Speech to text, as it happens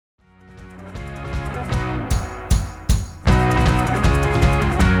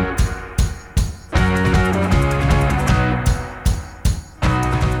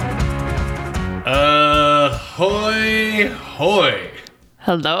Hoy, hoy.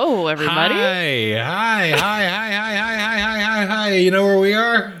 Hello, everybody. Hi. You know where we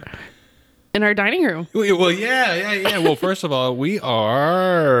are? In our dining room. Well, yeah. Well, first of all, we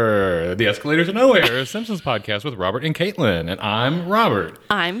are The Escalators of Nowhere, a Simpsons podcast with Robert and Caitlin. And I'm Robert.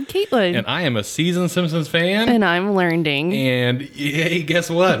 I'm Caitlin. And I am a seasoned Simpsons fan. And I'm learning. And hey, guess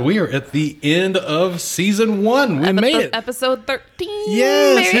what? We are at the end of season 1. We made it. Episode 13.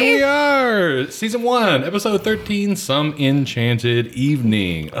 Yes, here we are. Season 1, episode 13, Some Enchanted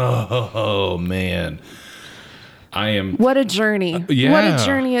Evening. Oh man. What a journey. Yeah. What a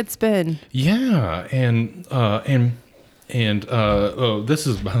journey it's been. Yeah. And this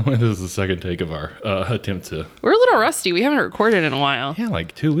is, by the way, this is the second take of our attempt to. We're a little rusty. We haven't recorded in a while. Yeah,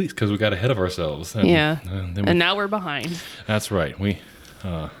 like 2 weeks because we got ahead of ourselves. And, and now we're behind. That's right.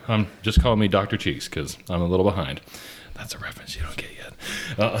 I'm just calling me Dr. Cheeks because I'm a little behind. That's a reference you don't get yet.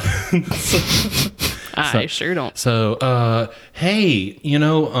 I sure don't. So, hey,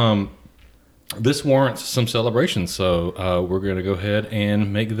 this warrants some celebration. So we're going to go ahead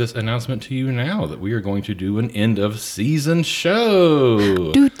and make this announcement to you now that we are going to do an end of season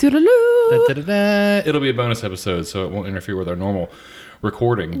show. It'll be a bonus episode, so it won't interfere with our normal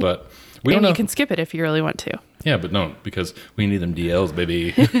recording. But we don't know. You can skip it if you really want to. Yeah, but no, because we need them DLs,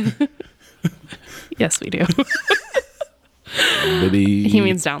 baby. Yes, we do. Baby. He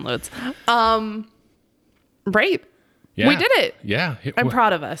means downloads. Right. Yeah. We did it. Yeah. I'm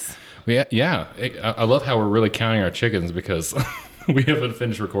proud of us. Yeah. I love how we're really counting our chickens because we haven't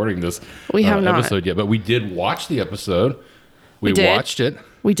finished recording this episode yet. But we did watch the episode. We watched it.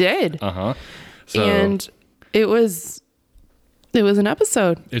 We did. Uh-huh. And it was an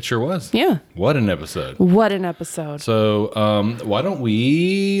episode. It sure was. Yeah. What an episode. So why don't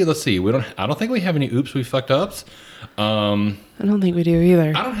we, let's see, I don't think we have any oops we fucked ups. I don't think we do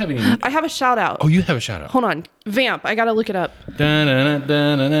either. I don't have any. I have a shout out. Oh, you have a shout out. Hold on. Vamp. I got to look it up.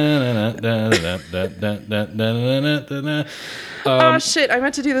 Oh, shit. I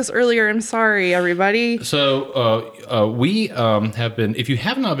meant to do this earlier. I'm sorry, everybody. So we have been, if you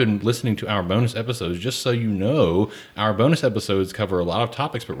have not been listening to our bonus episodes, just so you know, our bonus episodes cover a lot of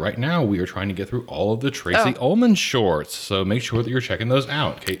topics, but right now we are trying to get through all of the Tracy Ullman shorts. So make sure that you're checking those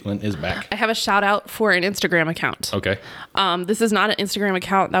out. Caitlin is back. I have a shout out for an Instagram account. Okay. This is not an Instagram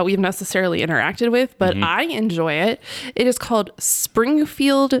account that we've necessarily interacted with, but I enjoy it. It is called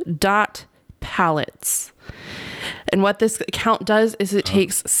Springfield.palettes. And what this account does is it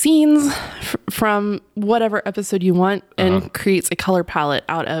takes scenes from whatever episode you want and creates a color palette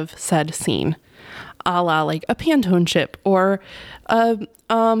out of said scene. A la like a Pantone chip or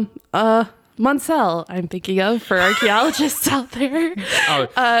Munsell, I'm thinking of for archaeologists out there.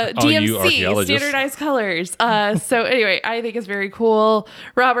 DMC, standardized colors. So anyway, I think it's very cool.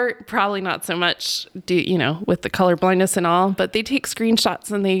 Robert, probably not so much, with the color blindness and all, but they take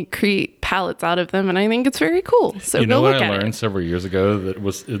screenshots and they create palettes out of them, and I think it's very cool. So you know what I learned several years ago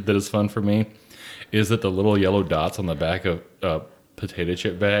that is fun for me is that the little yellow dots on the back of potato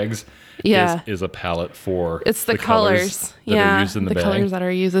chip bags is a palette for the colors that are used in the bag. Colors that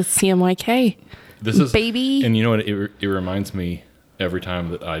are used as CMYK. This is baby. And you know what? It reminds me every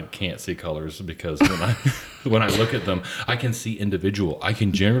time that I can't see colors because when I look at them, I can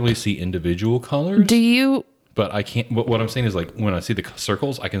generally see individual colors. Do you? But I can't. What I'm saying is, like, when I see the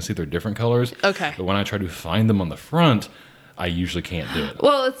circles, I can see they're different colors. Okay. But when I try to find them on the front, I usually can't do it.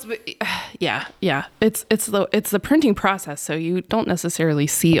 Well, it's the printing process, so you don't necessarily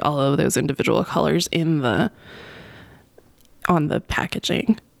see all of those individual colors on the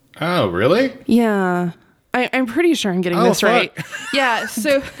packaging. Oh, really? Yeah. I'm pretty sure I'm getting this right. Yeah.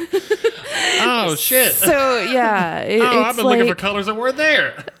 So. Oh shit. So yeah. I've been looking for colors that weren't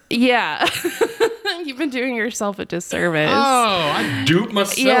there. Yeah. You've been doing yourself a disservice. Oh, I duped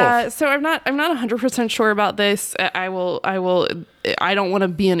myself. Yeah. So I'm not 100% sure about this. I don't want to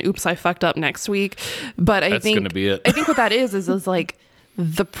be an oops I fucked up next week, but That's going to be it. I think what that is like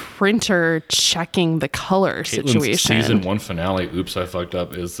the printer checking the color Caitlin's situation. Season 1 finale, oops, I fucked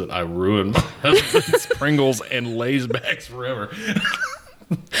up, is that I ruined my husband's Pringles and Lay's bags forever.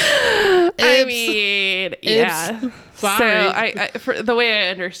 I mean, yeah. Sorry. So for the way I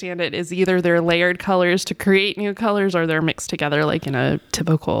understand it is either they're layered colors to create new colors or they're mixed together like in a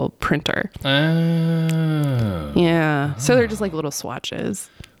typical printer. Oh. Yeah. So they're just like little swatches.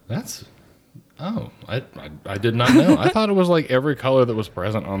 I did not know. I thought it was like every color that was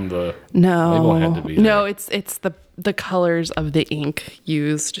present on the label had to be there. No, it's the colors of the ink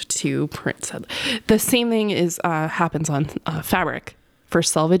used to print. The same thing happens on fabric for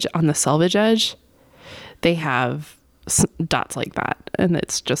selvage. On the selvage edge, they have dots like that, and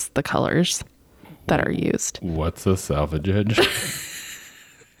it's just the colors that are used. What's a salvage edge?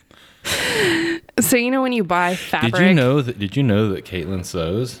 So when you buy fabric, Did you know that Caitlin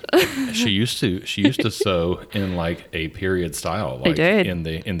sews? she used to sew in like a period style. Like I did in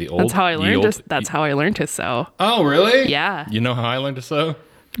the old. That's how I learned. That's how I learned to sew. Oh, really? Yeah. You know how I learned to sew?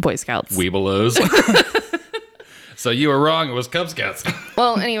 Boy Scouts. Weebelows. So you were wrong. It was Cub Scouts.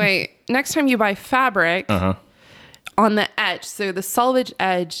 Well, anyway, next time you buy fabric, on the edge. So the selvage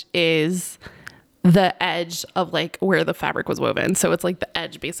edge is the edge of like where the fabric was woven. So it's like the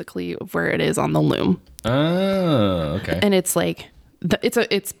edge basically of where it is on the loom. Oh, okay. And it's like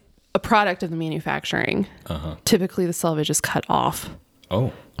it's a product of the manufacturing. Typically the selvage is cut off.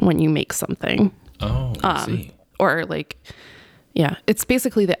 Oh. When you make something. Oh, I see. Or like, yeah, it's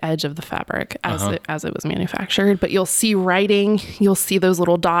basically the edge of the fabric as it was manufactured. But you'll see writing, you'll see those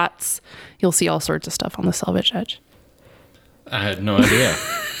little dots, you'll see all sorts of stuff on the selvage edge. I had no idea.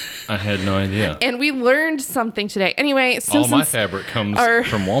 And we learned something today. Anyway, all my fabric comes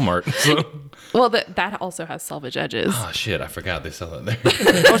from Walmart. So. Well, that also has selvage edges. Oh, shit. I forgot they sell it there.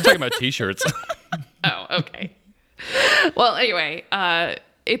 I was talking about T-shirts. Oh, okay. Well, anyway,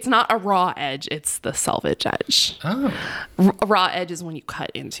 it's not a raw edge. It's the selvage edge. Oh. A raw edge is when you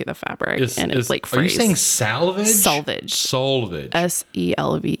cut into the fabric and it's like phrase. Are you saying salvage? Salvage. Salvage.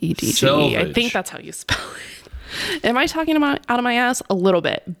 Selvedge. I think that's how you spell it. Am I talking about out of my ass? A little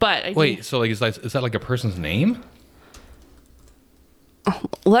bit, but wait. So like, is that like a person's name?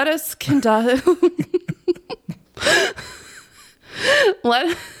 Let us conduct.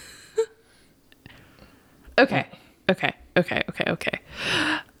 Okay.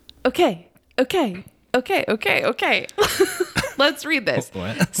 Let's read this.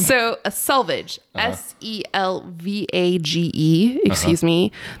 What? So a selvage, Selvage, excuse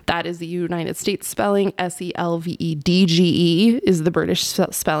me, that is the United States spelling. Selvedge is the British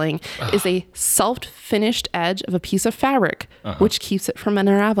spelling, is a self-finished edge of a piece of fabric, which keeps it from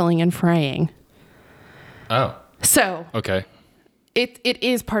unraveling and fraying. Oh. So. Okay. It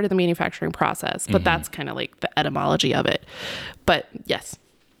is part of the manufacturing process, but that's kind of like the etymology of it. But yes,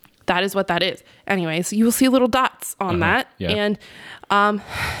 that is what that is. Anyway, so you will see little dots on that. Yeah. And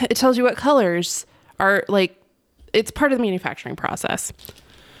it tells you what colors are like, it's part of the manufacturing process.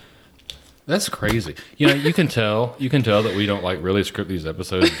 That's crazy. You can tell that we don't like really script these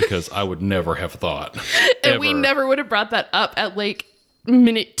episodes because I would never have thought. And we never would have brought that up at like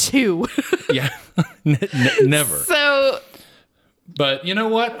minute 2. Yeah. Never. So... But you know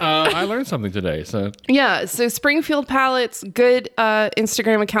what? I learned something today. So yeah. So Springfield Palettes, good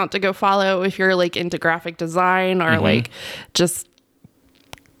Instagram account to go follow if you're like into graphic design or like just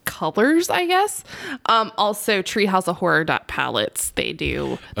colors, I guess. Also treehouseofhorror.palettes. They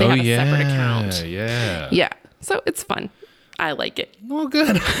have a separate account. Yeah. So it's fun. I like it. Well,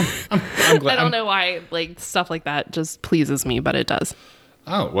 good. I'm glad. I don't know why like stuff like that just pleases me, but it does.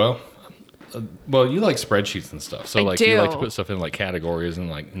 Oh, well. Well, you like spreadsheets and stuff, so you like to put stuff in like categories and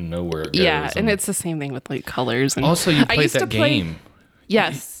like know where it goes. Yeah, and it's the same thing with like colors. And also, you played that game.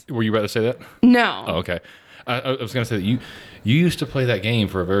 Yes. Were you about to say that? No. Oh, okay. I was going to say that you used to play that game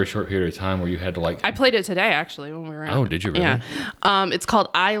for a very short period of time where you had to like. I played it today actually when we were. Oh, did you really? Yeah. It's called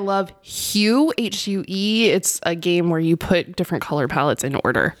I Love Hue, Hue. It's a game where you put different color palettes in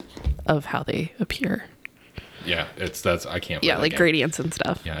order of how they appear. Yeah, I can't. Yeah, like gradients and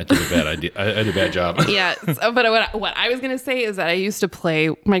stuff. Yeah, I did a bad job. Yeah, but what I was gonna say is that I used to play.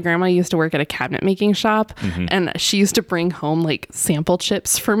 My grandma used to work at a cabinet making shop, and she used to bring home like sample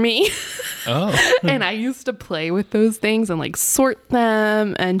chips for me. Oh, and I used to play with those things and like sort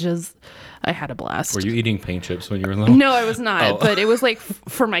them and just. I had a blast. Were you eating paint chips when you were little? No, I was not. But it was like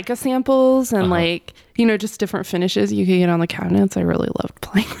Formica samples and like just different finishes you could get on the cabinets. I really loved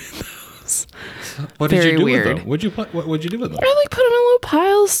playing with those. What did you do with them? What'd you do with them? I like put them in little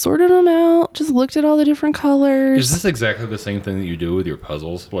piles, sorted them out, just looked at all the different colors. Is this exactly the same thing that you do with your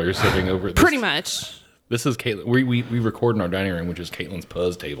puzzles while you're sitting over at this? Pretty much. This is Caitlin. We record in our dining room, which is Caitlin's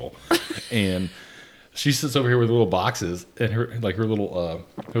puzz table, and she sits over here with little boxes and her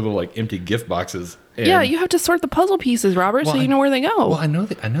little like empty gift boxes. And yeah, you have to sort the puzzle pieces, Robert, so you know where they go. Well, I know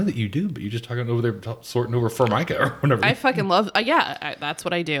that you do, but you're just talking over there sorting over Formica or whatever. I fucking love. That's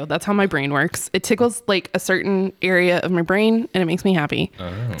what I do. That's how my brain works. It tickles like a certain area of my brain, and it makes me happy.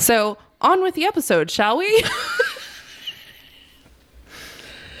 Oh. So on with the episode, shall we?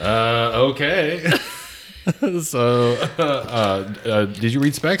 Okay. So, did you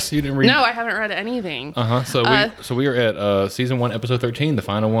read Specs? You didn't read? No, I haven't read anything. So we are at season 1, episode 13, the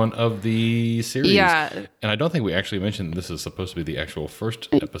final one of the series. Yeah. And I don't think we actually mentioned this is supposed to be the actual first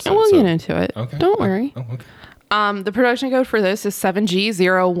episode. We'll get into it. Okay. Don't worry. Oh, okay. The production code for this is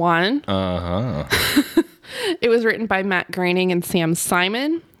 7G01. It was written by Matt Groening and Sam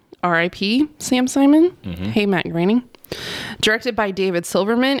Simon. R.I.P. Sam Simon. Mm-hmm. Hey, Matt Groening. Directed by David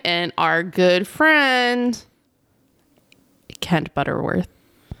Silverman and our good friend Kent Butterworth.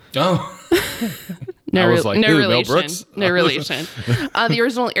 Oh. No relation. No relation. The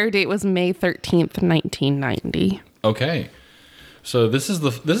original air date was May 13th, 1990. Okay. So this is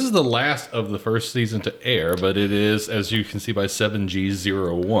the last of the first season to air, but it is, as you can see by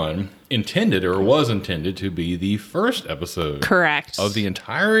 7G01, was intended to be the first episode. Correct. Of the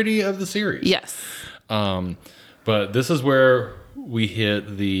entirety of the series. Yes. But this is where we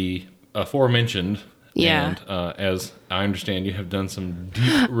hit the aforementioned. Yeah. And as I understand, you have done some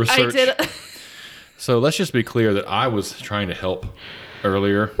deep research. I did. So let's just be clear that I was trying to help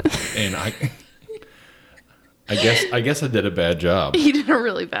earlier, and I guess I did a bad job. You did a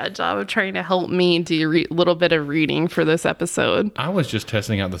really bad job of trying to help me do a little bit of reading for this episode. I was just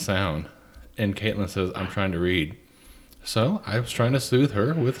testing out the sound, and Caitlin says, I'm trying to read. So I was trying to soothe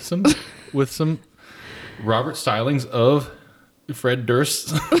her with some Robert stylings of Fred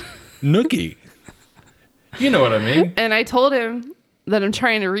Durst's Nookie. You know what I mean? And I told him that I'm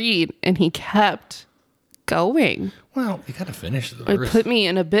trying to read, and he kept going. Well, you got to finish the verse. It put me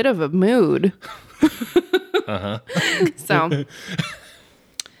in a bit of a mood. So,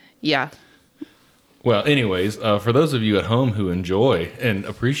 yeah. Well, anyways, for those of you at home who enjoy and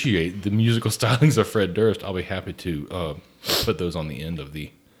appreciate the musical stylings of Fred Durst, I'll be happy to put those on the end of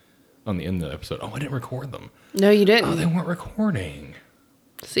the episode. Oh, I didn't record them. No, you didn't. Oh, they weren't recording.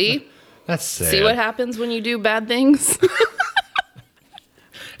 See? That's sad. See what happens when you do bad things?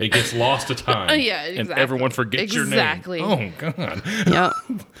 It gets lost to time. Yeah, exactly. And everyone forgets your name. Exactly. Oh, God. Yeah.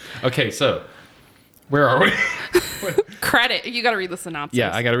 Okay, so where are we? Credit. You got to read the synopsis.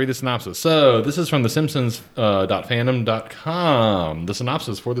 Yeah, I got to read the synopsis. So this is from thesimpsons.fandom.com. The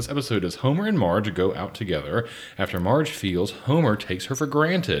synopsis for this episode is Homer and Marge go out together after Marge feels Homer takes her for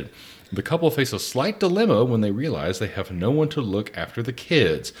granted. The couple face a slight dilemma when they realize they have no one to look after the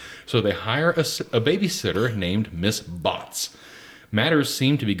kids, so they hire a babysitter named Miss Botts. Matters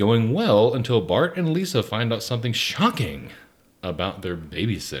seem to be going well until Bart and Lisa find out something shocking about their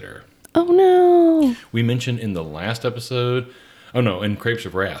babysitter. Oh, no. We mentioned in the last episode, in Crepes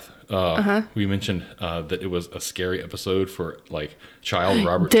of Wrath, we mentioned that it was a scary episode for, like, child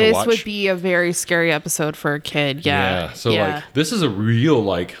Robert to watch. This would be a very scary episode for a kid, yeah. So, like, this is a real,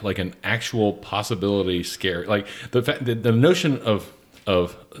 like an actual possibility scary. Like, the notion of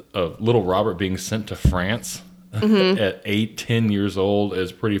little Robert being sent to France at 8-10 years old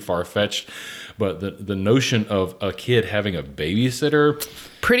is pretty far-fetched. But the notion of a kid having a babysitter...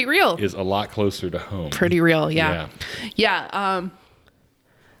 pretty real. ...is a lot closer to home. Pretty real, yeah. Yeah.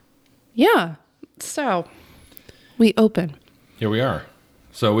 So, we open. Here we are.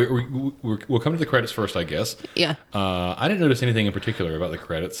 So we'll come to the credits first, I guess. Yeah. I didn't notice anything in particular about the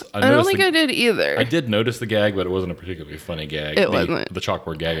credits. I don't think I did either. I did notice the gag, but it wasn't a particularly funny gag. It wasn't. The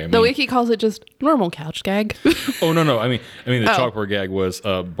chalkboard gag, I mean. The wiki calls it just normal couch gag. Oh, no. I mean the chalkboard gag was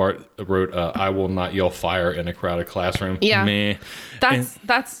Bart wrote, I will not yell fire in a crowded classroom. Yeah. Meh.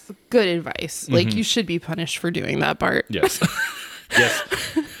 That's good advice. Like, you should be punished for doing that, Bart. Yes. Yes,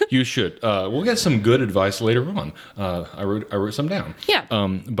 you should. We'll get some good advice later on. I wrote some down. Yeah.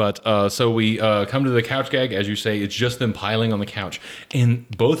 So we come to the couch gag. As you say, it's just them piling on the couch. And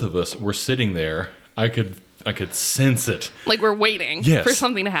both of us were sitting there. I could sense it. Like we're waiting for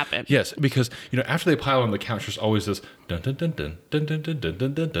something to happen. Yes, because after they pile on the couch, there's always this dun dun dun dun dun dun dun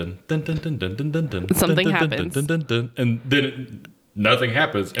dun dun dun dun dun dun dun dun dun. Something happens. And then nothing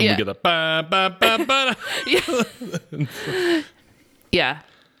happens, and we get a ba ba ba ba. Yeah.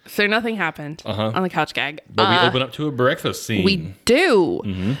 So nothing happened on the couch gag. But we open up to a breakfast scene. We do.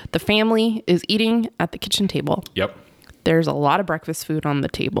 Mm-hmm. The family is eating at the kitchen table. Yep. There's a lot of breakfast food on the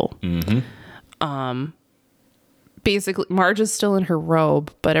table. Mm-hmm. Basically, Marge is still in her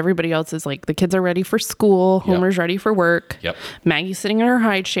robe, but everybody else is like, the kids are ready for school. Homer's ready for work. Yep. Maggie's sitting in her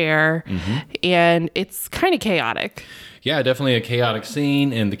high chair. Mm-hmm. And it's kind of chaotic. Yeah, definitely a chaotic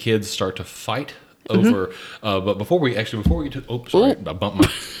scene. And the kids start to fight over, but before we get to, I bumped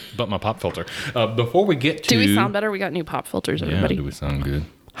my pop filter. Before we get to, do we sound better? We got new pop filters, everybody. Yeah, do we sound good?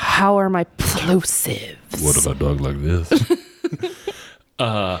 How are my plosives? What if I dog like this?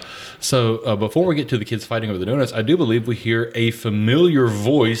 So before we get to the kids fighting over the donuts, I do believe we hear a familiar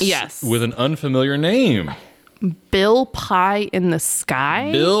voice with an unfamiliar name. Bill Pie in the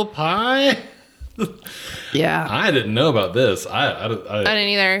Sky? Bill Pie? Yeah, I didn't know about this. I didn't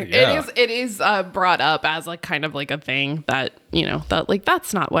either. Yeah. It is brought up as like kind of like a thing that that like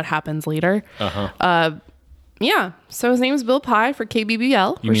that's not what happens later. Yeah. So his name is Bill Pye for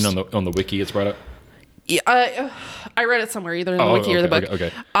KBBL. You mean on the wiki it's brought up? Yeah, I read it somewhere, either in the wiki or the book.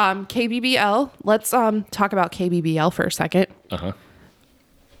 Okay. KBBL. Let's talk about KBBL for a second. Uh-huh.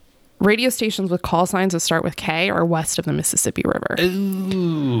 Radio stations with call signs that start with K are west of the Mississippi River.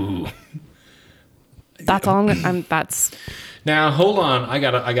 Ooh. That's all. That's. Now hold on. I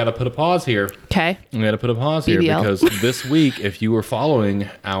gotta put a pause here. Okay. I gotta put a pause here because this week, if you were following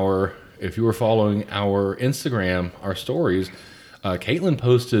our Instagram, our stories, Caitlin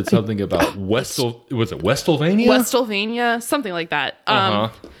posted something about Westlvania? Westlvania, something like that.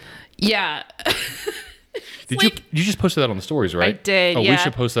 Yeah. Did you just posted that on the stories, right? I did. Oh, we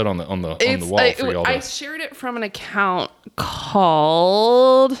should post that on the wall for y'all. I shared it from an account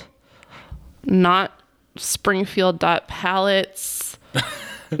called not Springfield.palettes.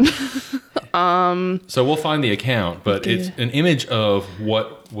 So we'll find the account, but it's an image of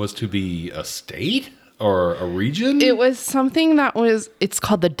what was to be a state or a region. It was something it's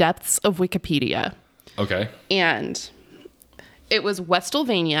called the depths of Wikipedia. Okay. And it was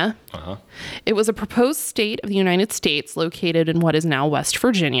Westlvania. Uh-huh. It was a proposed state of the United States located in what is now West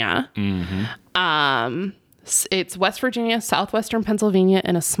Virginia. Mm-hmm. It's West Virginia, southwestern Pennsylvania,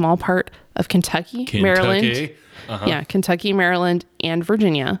 and a small part of Kentucky. Maryland. Uh-huh. Yeah, Kentucky, Maryland, and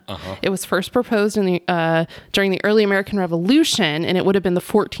Virginia. Uh-huh. It was first proposed during the early American Revolution, and it would have been the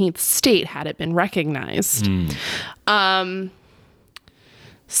 14th state had it been recognized.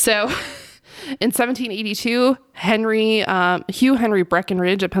 So in 1782, Hugh Henry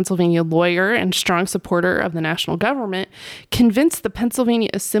Breckinridge, a Pennsylvania lawyer and strong supporter of the national government, convinced the Pennsylvania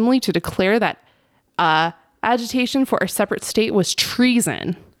Assembly to declare that agitation for a separate state was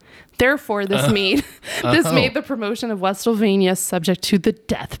treason. Therefore, this made the promotion of Westlvania subject to the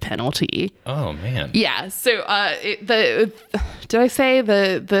death penalty. Oh man! Yeah. So, did I say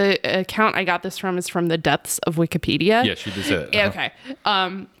the account I got this from is from the depths of Wikipedia? Yes, you did say that. Okay.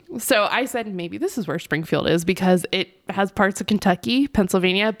 So I said maybe this is where Springfield is because it has parts of Kentucky,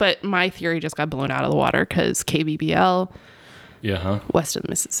 Pennsylvania, but my theory just got blown out of the water because KBBL. Yeah, west of the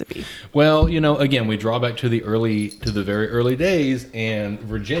Mississippi. Well, again, we draw back to the very early days, and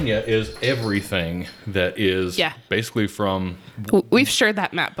Virginia is everything that is basically from. We've shared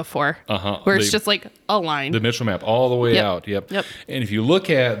that map before, where it's just like a line. The Mitchell map all the way out. Yep. And if you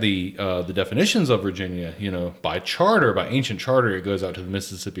look at the definitions of Virginia, by ancient charter, it goes out to the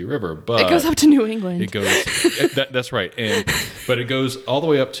Mississippi River, but it goes up to New England. It goes. That's right, but it goes all the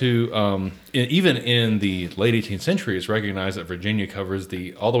way up to. Even in the late 18th century, it's recognized that Virginia covers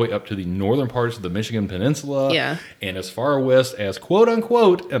all the way up to the northern parts of the Michigan Peninsula, and as far west as quote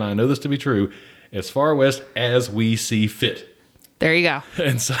unquote, and I know this to be true, as far west as we see fit. There you go.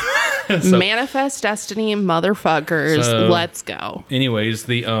 And so manifest destiny, motherfuckers. Let's go. Anyways,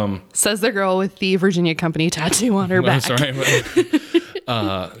 says the girl with the Virginia Company tattoo on her back. That's right.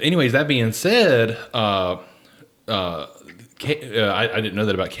 Anyways, that being said, I didn't know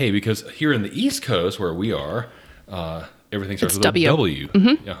that about K because here in the East Coast where we are, everything starts with a W.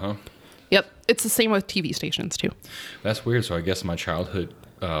 Mm-hmm. Uh-huh. Yep. It's the same with TV stations too. That's weird. So I guess my childhood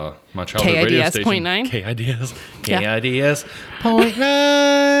radio station, KIDS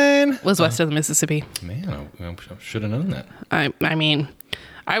 0.9 was west of the Mississippi. Man, I should have known that. I mean,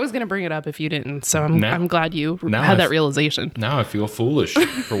 I was going to bring it up if you didn't, so I'm glad you had that realization. Now I feel foolish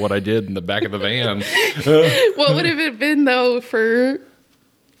for what I did in the back of the van. What would have it been, though, for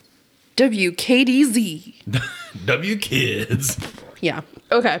WKDZ? W-Kids. Yeah.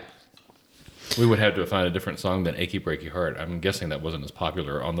 Okay. We would have to find a different song than Achy Breaky Heart. I'm guessing that wasn't as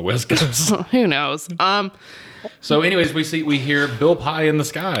popular on the West Coast. Who knows? So anyways, we hear Bill Pye in the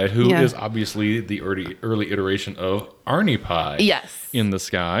Sky, who is obviously the early iteration of Arnie Pye. Yes. In the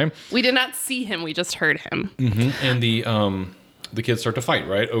Sky. We did not see him. We just heard him. Mm-hmm. And the kids start to fight,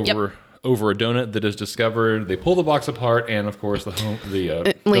 right? Over a donut that is discovered. They pull the box apart, and of course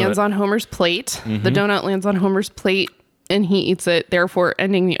it lands on Homer's plate. Mm-hmm. The donut lands on Homer's plate, and he eats it, therefore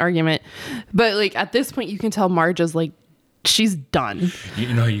ending the argument. But at this point, you can tell Marge is she's done.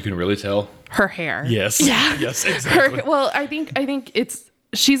 You can really tell her hair. Yes. Yeah. Yes. Exactly. I think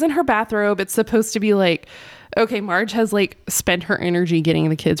she's in her bathrobe. It's supposed to be okay, Marge has spent her energy getting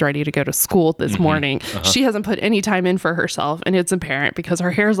the kids ready to go to school this morning. Uh-huh. She hasn't put any time in for herself, and it's apparent because her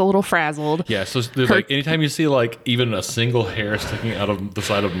hair is a little frazzled. Yeah, so anytime you see even a single hair sticking out of the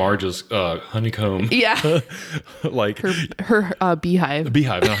side of Marge's honeycomb. Yeah. her beehive.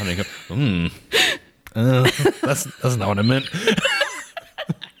 Beehive, not honeycomb. That's not what I meant.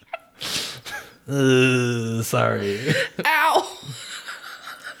 Sorry. Ow.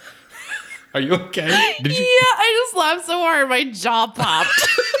 Are you okay? Did you? Yeah, I just laughed so hard my jaw popped.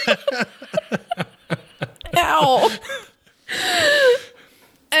 No.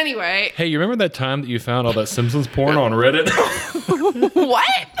 Anyway. Hey, you remember that time that you found all that Simpsons porn on Reddit?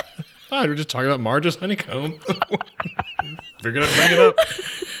 What? Oh, we're just talking about Marge's honeycomb. Figured I'd bring it up.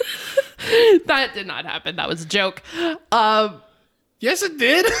 That did not happen. That was a joke. Yes, it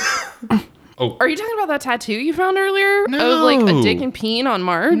did. Oh, are you talking about that tattoo you found earlier? No. Of like a dick and peen on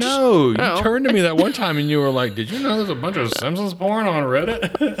Marge? No, you turned to me that one time and you were like, "Did you know there's a bunch of Simpsons porn on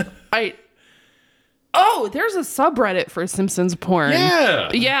Reddit?" Oh, there's a subreddit for Simpsons porn. Yeah.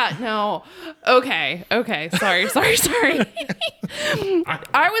 Yeah, no. Okay. Sorry.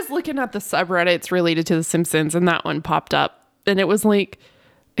 I was looking at the subreddits related to The Simpsons and that one popped up. And it was like,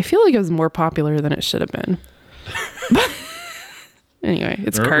 I feel like it was more popular than it should have been. Anyway,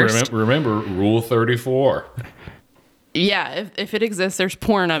 it's cursed. Remember Rule 34. Yeah, if it exists, there's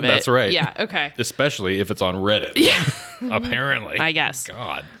porn of it. That's right. Yeah, okay. Especially if it's on Reddit. Yeah. Apparently. I guess.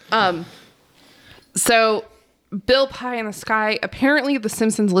 God. So, Bill Pie in the Sky, apparently the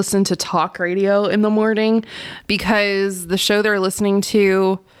Simpsons listen to talk radio in the morning because the show they're listening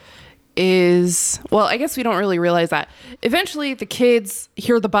to is, well, I guess we don't really realize that. Eventually, the kids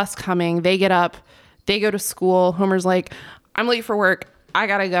hear the bus coming. They get up. They go to school. Homer's like, I'm late for work. I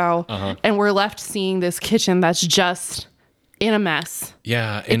gotta go. Uh-huh. And we're left seeing this kitchen that's just in a mess.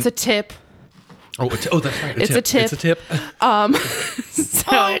 Yeah. It's a tip. Oh, that's right. It's a tip. It's a tip.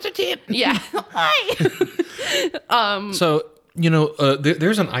 It's a tip. Yeah. So,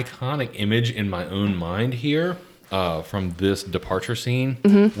 there's an iconic image in my own mind here from this departure scene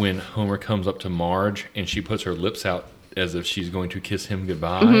when Homer comes up to Marge and she puts her lips out as if she's going to kiss him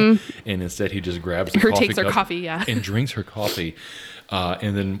goodbye. And instead he just grabs the coffee takes her cup coffee, yeah. and drinks her coffee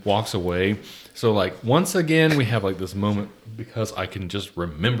and then walks away. So, like, once again, we have, like, this moment because I can just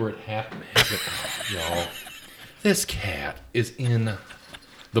remember it happening. Y'all, this cat is in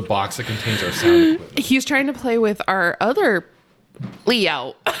the box that contains our sound equipment. He's trying to play with our other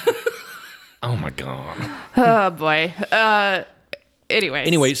Leo. Oh, my God. Oh, boy.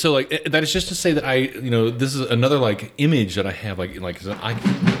 Anyway, so, like, that is just to say that this is another, like, image that I have,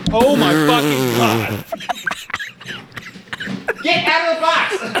 oh, my fucking God. Get out of the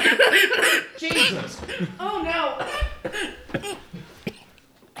box! Jesus. Oh, no.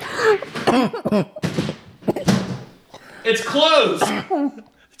 It's closed.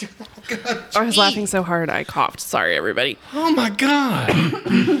 I was laughing so hard I coughed. Sorry, everybody. Oh, my God.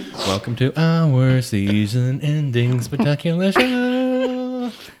 Welcome to our season-ending spectacular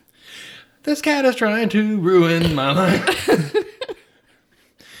show. This cat is trying to ruin my life.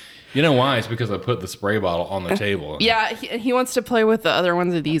 You know why? It's because I put the spray bottle on the table. Yeah, he wants to play with the other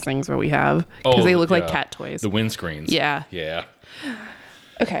ones of these things that we have because they look like cat toys. The windscreens. Yeah. Yeah.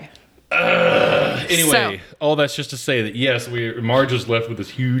 Okay. Anyway, all that's just to say that, yes, Marge is left with this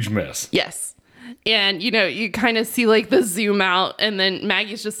huge mess. Yes. And, you kind of see, like, the zoom out, and then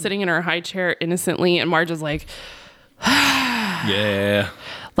Maggie's just sitting in her high chair innocently, and Marge is like, yeah.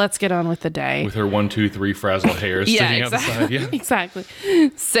 Let's get on with the day. With her 1, 2, 3 frazzled hairs sticking out the side. Yeah, exactly.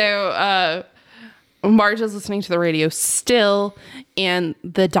 So Marge is listening to the radio still, and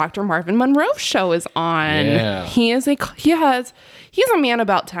the Dr. Marvin Monroe show is on. Yeah. He's a man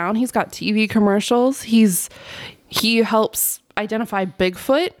about town. He's got TV commercials. He helps identify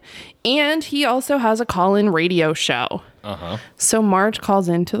Bigfoot, and he also has a call-in radio show. Uh-huh. So Marge calls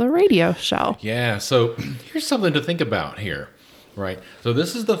into the radio show. Yeah. So here's something to think about here. Right. So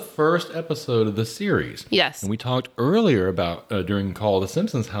this is the first episode of the series. Yes. And we talked earlier about, during Call of the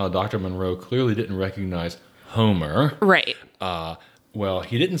Simpsons, how Dr. Monroe clearly didn't recognize Homer. Right. Well,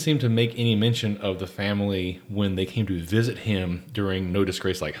 he didn't seem to make any mention of the family when they came to visit him during No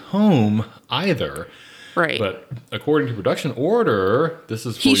Disgrace Like Home either. Right. But according to production order, this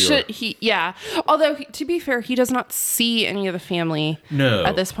is for yeah. Although, to be fair, he does not see any of the family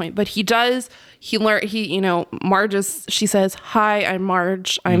at this point. But he does. Marge she says, "Hi, I'm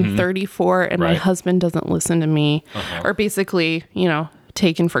Marge. I'm 34, and my husband doesn't listen to me." Uh-huh. Or basically,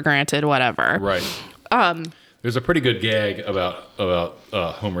 taken for granted, whatever. Right. There's a pretty good gag about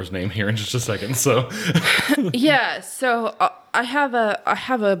Homer's name here in just a second. So. Yeah. So I have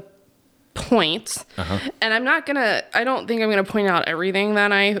a point, and I don't think I'm gonna point out everything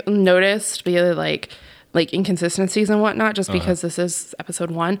that I noticed, because like inconsistencies and whatnot, just because this is episode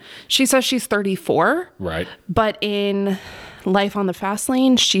 1. She says she's 34, right? But in Life on the Fast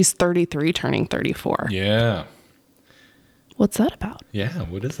Lane, she's 33, turning 34. Yeah. What's that about? Yeah,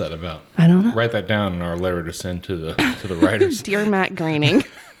 what is that about? I don't know. Write that down in our letter to send to the writers. Dear Matt Groening.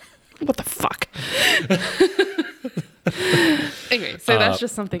 What the fuck? Anyway, so that's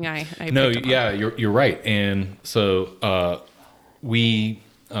just something I no, yeah, you're right. And so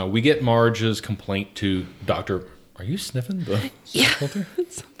we get Marge's complaint to Dr. Are you sniffing the filter?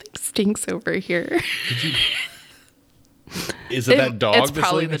 Something stinks over here. Is it that dog? It's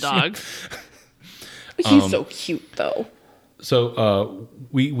probably the dog. He's so cute, though. So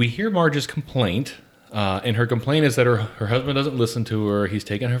we hear Marge's complaint, and her complaint is that her husband doesn't listen to her. He's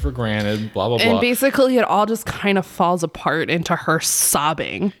taking her for granted, blah, blah, blah. And basically it all just kind of falls apart into her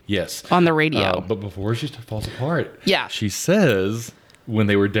sobbing. Yes. On the radio. But before she falls apart, yeah, she says when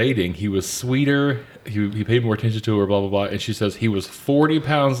they were dating, he was sweeter, he paid more attention to her, blah, blah, blah. And she says he was 40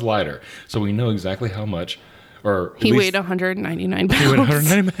 pounds lighter. So we know exactly how much. Or he weighed 199 pounds. He weighed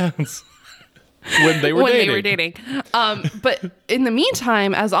 190 pounds. When they were dating. But in the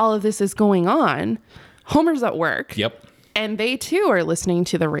meantime, as all of this is going on, Homer's at work. Yep. And they too are listening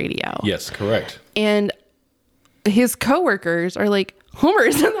to the radio. Yes, correct. And his coworkers are like, Homer,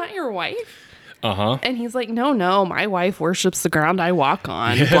 isn't that your wife? Uh-huh. And he's like, no, my wife worships the ground I walk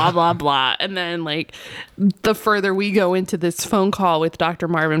on, blah, blah, blah. And then, like, the further we go into this phone call with Dr.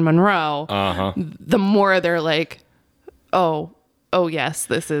 Marvin Monroe, the more they're like, oh, yes,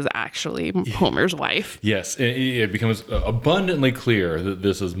 this is actually Homer's wife. Yes, it becomes abundantly clear that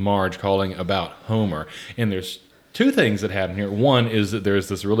this is Marge calling about Homer. And there's two things that happen here. One is that there's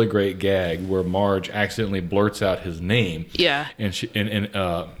this really great gag where Marge accidentally blurts out his name. Yeah. And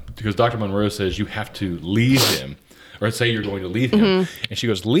because Dr. Monroe says you have to leave him, or say you're going to leave him. And she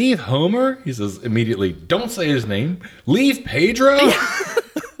goes, leave Homer? He says immediately, don't say his name. Leave Pedro?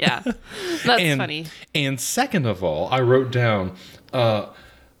 Yeah, that's funny. And second of all, I wrote down,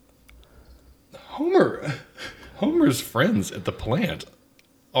 Homer's friends at the plant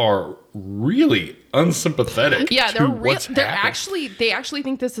are really unsympathetic. Yeah, they actually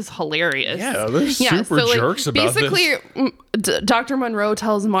think this is hilarious. Yeah, they're super jerks about this. Basically, Dr. Monroe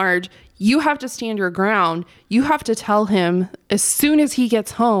tells Marge, you have to stand your ground. You have to tell him as soon as he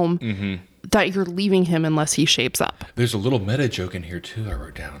gets home that you're leaving him unless he shapes up. There's a little meta joke in here too I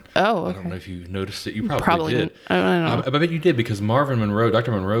wrote down. Oh, okay. I don't know if you noticed it. You probably did. I don't know. I bet you did, because Dr.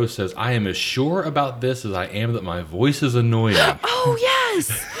 Monroe says, I am as sure about this as I am that my voice is annoying. Oh,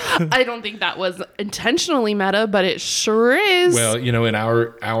 yes. I don't think that was intentionally meta, but it sure is. Well, in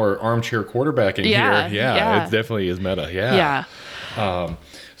our armchair quarterbacking here, it definitely is meta. Yeah.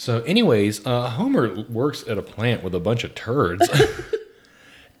 So anyways, Homer works at a plant with a bunch of turds.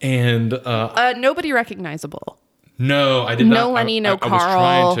 And nobody recognizable. No, I did not. No Lenny, no Carl.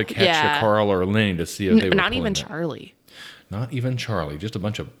 I was trying to catch a Carl or a Lenny to see if they were not even Charlie. Not even Charlie. Just a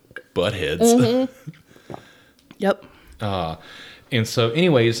bunch of buttheads. Yep. And so,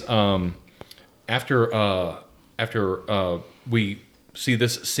 anyways, after we see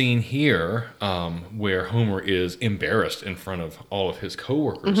this scene here, where Homer is embarrassed in front of all of his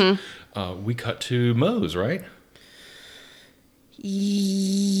coworkers, we cut to Moe's, right?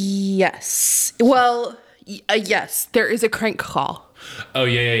 Yes. Well, yes, there is a crank call. Oh,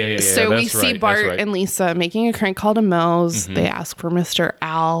 yeah. So we see Bart and Lisa making a crank call to Moe's. They ask for Mr.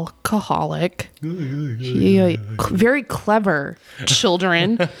 Alcoholic. Very clever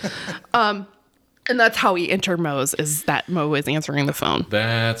children. And that's how we enter Moe's, is that Moe is answering the phone.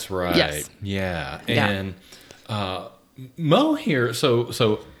 That's right. Yes. Yeah. And Moe here,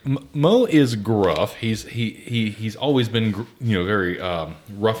 so Moe is gruff. He's always been very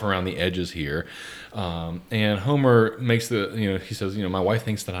rough around the edges here. And Homer makes he says, my wife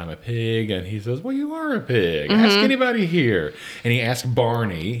thinks that I'm a pig, and he says, well, you are a pig. Ask anybody here. And he asks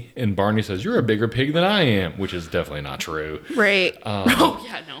Barney, and Barney says, you're a bigger pig than I am, which is definitely not true. Right. No.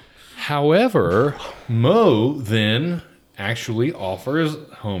 However, Moe then actually offers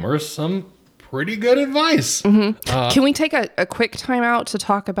Homer some pretty good advice. Can we take a quick time out to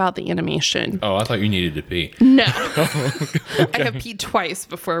talk about the animation? Oh, I thought you needed to pee. No. Okay. I have peed twice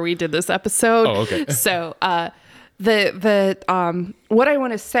before we did this episode. Oh, okay. So what I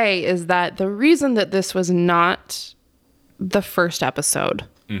want to say is that the reason that this was not the first episode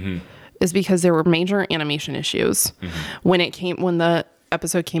is because there were major animation issues when the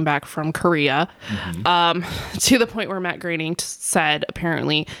episode came back from Korea, to the point where Matt Groening said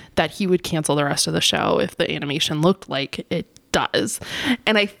apparently that he would cancel the rest of the show if the animation looked like it does.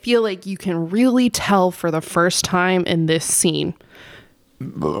 And I feel like you can really tell for the first time in this scene.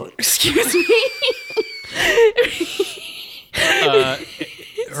 Excuse me.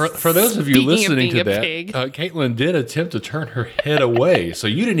 For those of you listening to that, Caitlin did attempt to turn her head away, so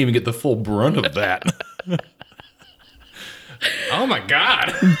you didn't even get the full brunt of that. Oh my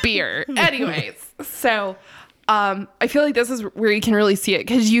God. Beer. Anyways, so I feel like this is where you can really see it,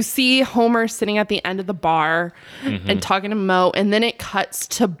 because you see Homer sitting at the end of the bar and talking to Moe, and then it cuts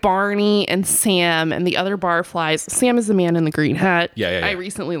to Barney and Sam and the other barflies. Sam is the man in the green hat. Yeah. I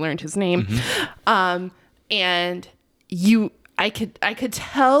recently learned his name. And I could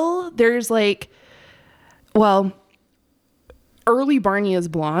tell there's like, well, early Barney is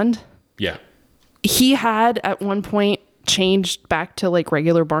blonde. Yeah. He had at one point changed back to like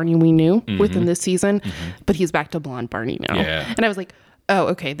regular Barney we knew within this season, but he's back to blonde Barney now. Yeah. And I was like, oh,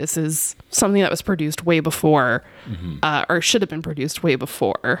 okay, this is something that was produced way before, or should have been produced way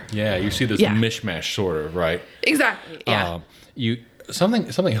before. Yeah, you see this mishmash sort of, right? Exactly. Yeah. Something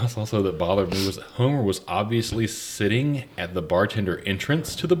else also that bothered me was Homer was obviously sitting at the bartender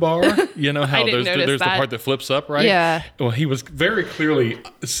entrance to the bar. You know how there's the part that flips up, right? Yeah. Well, he was very clearly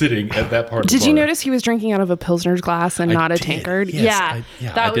sitting at that part of the bar. Did you notice he was drinking out of a Pilsner's glass and not a tankard? Yes,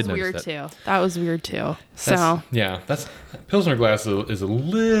 that was weird too. That was weird too. So that's Pilsner glass is a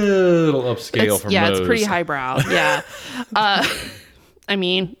little upscale for most. Yeah, it's pretty highbrow. Yeah. I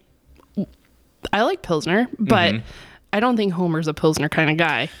mean, I like Pilsner, but I don't think Homer's a Pilsner kind of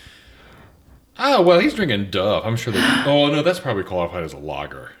guy. Oh, well, he's drinking Duff. I'm sure that... Oh, no, that's probably qualified as a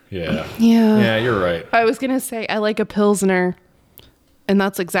lager. Yeah. Yeah, you're right. I was going to say, I like a Pilsner, and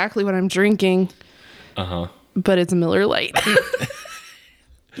that's exactly what I'm drinking. But it's Miller Lite.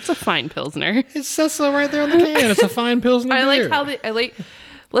 It's a fine Pilsner. It says so right there on the can. It's a fine Pilsner beer.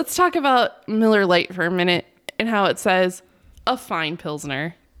 Let's talk about Miller Lite for a minute and how it says a fine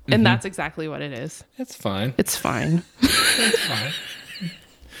Pilsner. And that's exactly what it is. It's fine. It's fine. It's fine.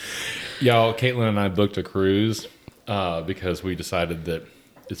 Y'all, Caitlin and I booked a cruise because we decided that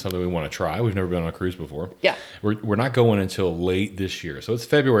it's something we want to try. We've never been on a cruise before. Yeah. We're not going until late this year. So it's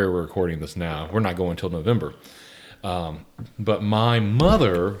February. We're recording this now. We're not going until November. But my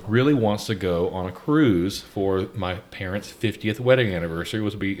mother really wants to go on a cruise for my parents' 50th wedding anniversary,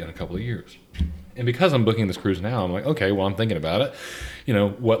 which will be in a couple of years. And because I'm booking this cruise now, I'm like, okay, well, I'm thinking about it. You know,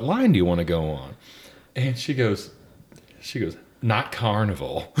 what line do you want to go on? And she goes, not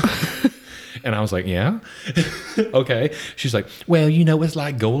Carnival. And I was like, yeah? Okay. She's like, well, you know, it's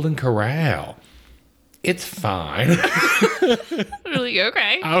like Golden Corral. It's fine. Really?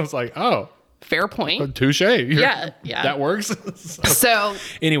 Okay. I was like, oh. Fair point. Touche. Yeah. That works. So,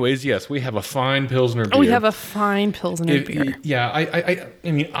 anyways, yes, we have a fine Pilsner beer. We have a fine Pilsner beer. Yeah,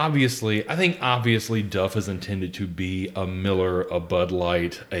 I mean, obviously, I think Duff is intended to be a Miller, a Bud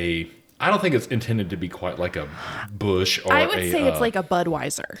Light, I don't think it's intended to be quite like a Busch or I would say it's like a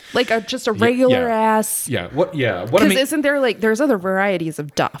Budweiser, like just a regular ass. Yeah. What? Because isn't there there's other varieties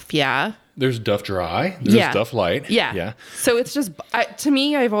of Duff? Yeah. There's Duff Dry. There's Duff Light. Yeah. So it's just, to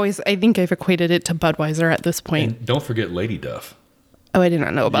me, I think I've equated it to Budweiser at this point. And don't forget Lady Duff. Oh, I did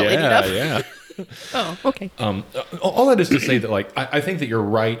not know about Lady Duff. Yeah. Oh, okay. All that is to say that, like, I think that you're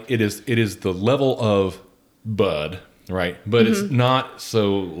right. It is the level of Bud, right? But it's not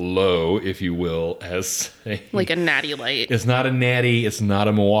so low, if you will, as like a Natty Light. It's not a Natty. It's not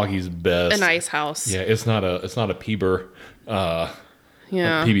a Milwaukee's Best. An Ice House. Yeah. It's not a Peeber.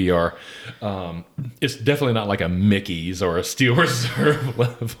 Yeah. PBR. It's definitely not like a Mickey's or a Steel Reserve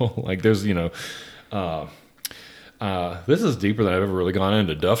level. Like there's, this is deeper than I've ever really gone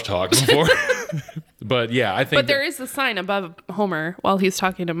into Duff talk before. But yeah, I think. But there is a sign above Homer while he's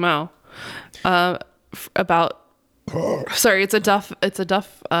talking to Moe about. Sorry, it's a Duff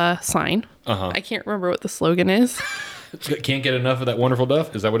sign. I can't remember what the slogan is. Can't get enough of that wonderful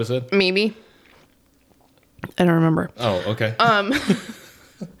Duff. Is that what it said? Maybe. I don't remember. Oh, okay.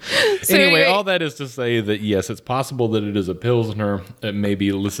 So anyway, all that is to say that, yes, it's possible that it is a Pilsner. It may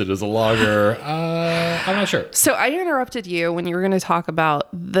be listed as a lager. I'm not sure. So I interrupted you when you were going to talk about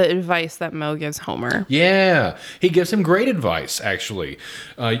the advice that Moe gives Homer. Yeah, he gives him great advice, actually.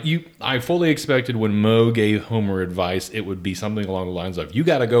 I fully expected when Moe gave Homer advice, it would be something along the lines of, you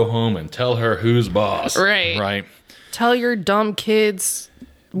got to go home and tell her who's boss. Right. Tell your dumb kids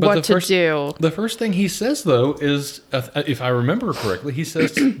what to do. The first thing he says, though, is, if I remember correctly, he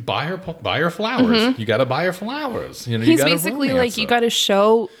says, buy her flowers. You got to buy her flowers. You know, he's basically like, you got to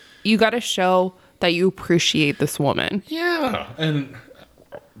show that you appreciate this woman. Yeah, and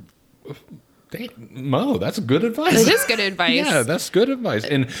Moe, that's good advice. It is good advice. Yeah, that's good advice.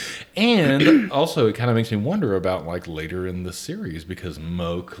 And also, it kind of makes me wonder about like later in the series, because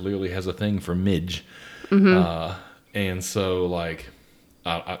Moe clearly has a thing for Midge, and so like.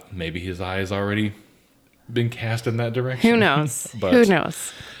 Maybe his eye has already been cast in that direction. Who knows? Who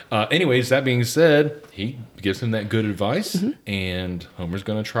knows? Anyways, that being said, he gives him that good advice, and Homer's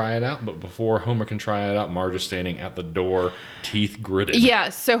going to try it out. But before Homer can try it out, Marge is standing at the door, teeth gritted. Yeah,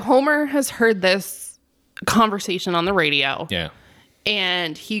 so Homer has heard this conversation on the radio. Yeah.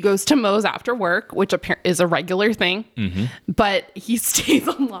 And he goes to Moe's after work, which is a regular thing. But he stays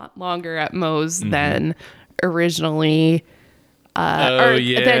a lot longer at Moe's than originally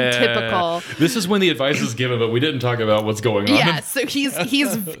than typical. This is when the advice is given, but we didn't talk about what's going on. Yeah, so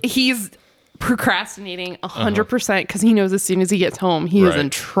he's procrastinating 100% because he knows as soon as he gets home, he is in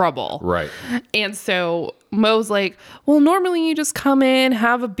trouble. Right. And so Moe's like, well, normally you just come in,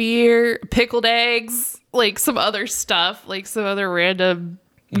 have a beer, pickled eggs, like some other stuff, like some other random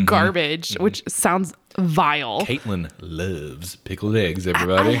garbage, which sounds vile. Caitlin loves pickled eggs,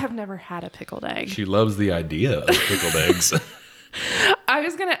 everybody. I have never had a pickled egg. She loves the idea of pickled eggs. I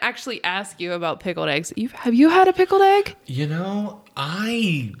was going to actually ask you about pickled eggs. Have you had a pickled egg? You know,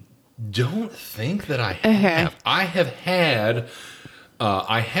 I don't think that I have. I have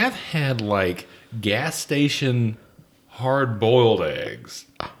had like gas station hard-boiled eggs.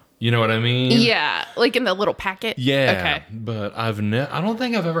 You know what I mean? Yeah, like in the little packet. Yeah, okay. But I don't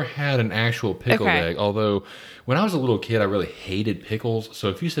think I've ever had an actual pickled egg. Although when I was a little kid, I really hated pickles. So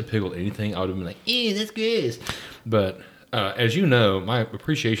if you said pickled anything, I would have been like, "Ew, that's gross." But as you know, my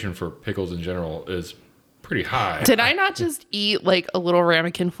appreciation for pickles in general is pretty high. Did I not just eat like a little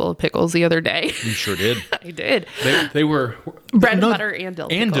ramekin full of pickles the other day? You sure did. I did. They were bread and butter and dill.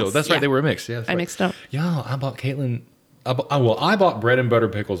 And dill. That's right. They were mixed. Yeah, I mixed up. Yeah, I bought Caitlin. I bought bread and butter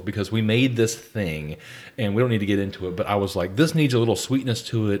pickles because we made this thing, and we don't need to get into it, but I was like, this needs a little sweetness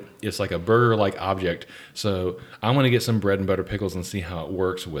to it. It's like a burger-like object, so I'm going to get some bread and butter pickles and see how it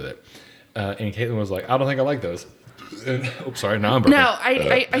works with it. And Caitlin was like, I don't think I like those. Sorry, now I'm burping. No,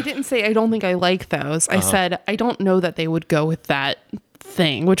 I didn't say I don't think I like those. I said I don't know that they would go with that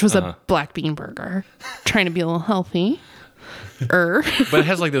thing, which was a black bean burger. Trying to be a little healthy. But it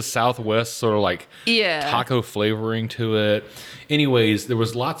has like this Southwest sort of like taco flavoring to it. Anyways, there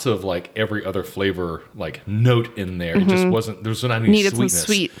was lots of like every other flavor like note in there. It just wasn't, there was not any needed sweetness. Some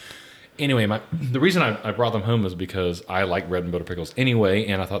sweet. Anyway, the reason I brought them home is because I like bread and butter pickles anyway,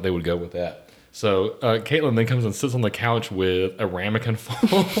 and I thought they would go with that. So Caitlin then comes and sits on the couch with a ramekin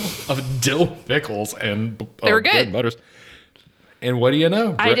full of dill pickles and they were good. Bread and butters. And what do you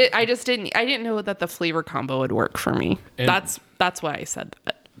know? I didn't know that the flavor combo would work for me. And that's why I said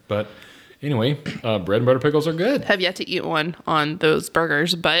that. But anyway, bread and butter pickles are good. Have yet to eat one on those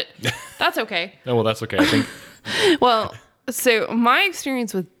burgers, but that's okay. Oh, well, that's okay, I think. Well, so my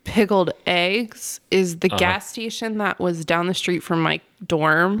experience with pickled eggs is the gas station that was down the street from my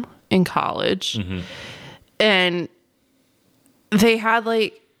dorm in college. And they had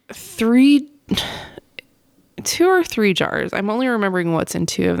like 2 or 3 jars. I'm only remembering what's in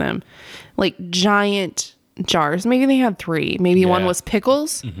 2 of them. Like giant jars. Maybe they had 3. Maybe one was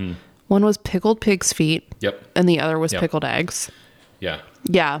pickles. One was pickled pig's feet. Yep. And the other was pickled eggs. Yeah.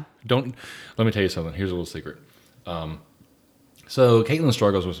 Yeah. Let me tell you something. Here's a little secret. So Caitlin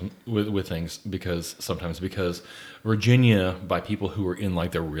struggles with things because Virginia, by people who are in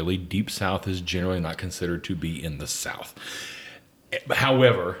like the really deep South, is generally not considered to be in the South.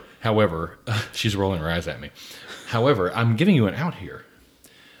 However, she's rolling her eyes at me. However, I'm giving you an out here.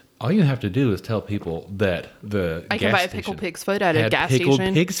 All you have to do is tell people that I can buy a pickled pig's foot at a gas station.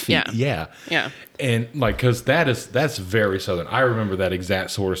 Pickled pig's feet, yeah. And like, because that's very Southern. I remember that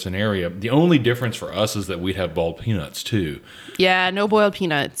exact sort of scenario. The only difference for us is that we'd have boiled peanuts too. Yeah, no boiled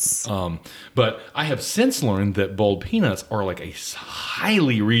peanuts. But I have since learned that boiled peanuts are like a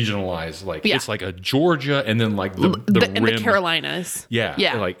highly regionalized, like it's like a Georgia and then like the rim. In the Carolinas.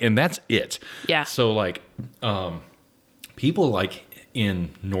 Yeah. Like, and that's it. Yeah. So like, people like in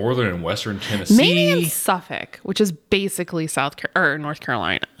northern and western Tennessee, maybe in Suffolk, which is basically North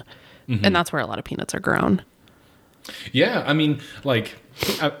Carolina, and that's where a lot of peanuts are grown. Yeah, I mean, like,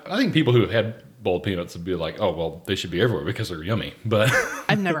 I think people who have had boiled peanuts would be like, oh, well, they should be everywhere because they're yummy. But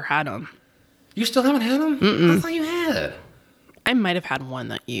I've never had them. You still haven't had them? Mm-mm. I thought you had. I might have had one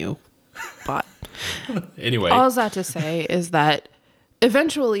that you bought. Anyway, all that to say is that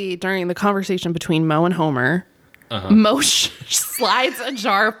eventually, during the conversation between Moe and Homer, Moe slides a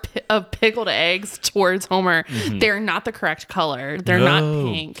jar of pickled eggs towards Homer. They're not the correct color. They're not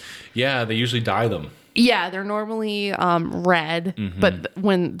pink. Yeah, they usually dye them. Yeah, they're normally red, but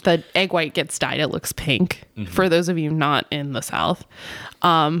when the egg white gets dyed, it looks pink, for those of you not in the South.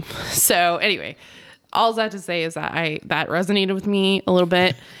 So anyway, all that to say is that that resonated with me a little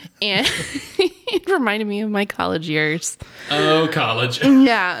bit, and it reminded me of my college years. Oh, college.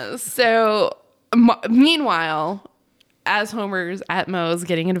 Yeah, so meanwhile, as Homer's at Moe's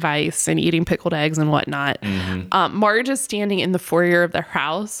getting advice and eating pickled eggs and whatnot, Marge is standing in the foyer of their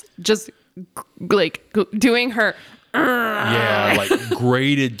house, just like doing her Yeah, like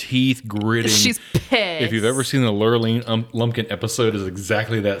grated teeth, gritting. She's pissed. If you've ever seen the Lurleen Lumpkin episode, is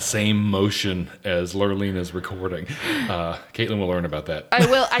exactly that same motion as Lurleen is recording. Caitlin will learn about that. I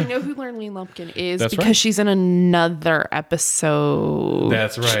will. I know who Lurleen Lumpkin is because she's in another episode.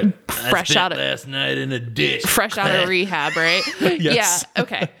 That's right. Fresh out of last night in a ditch. Fresh out of rehab, right? Yes. Yeah.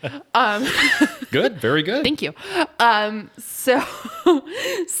 Okay. Good. Very good. Thank you. So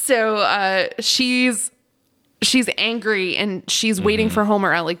she's angry and she's waiting for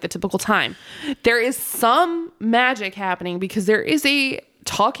Homer at like the typical time. There is some magic happening because there is a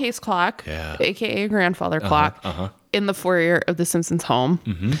tall case clock, aka a grandfather clock, in the foyer of the Simpsons home,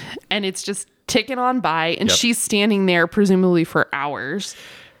 and it's just ticking on by, and she's standing there presumably for hours.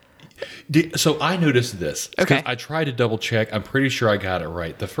 So I noticed this. Okay. I tried to double check. I'm pretty sure I got it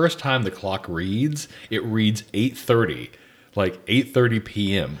right. The first time the clock reads, it reads 8:30, like 8:30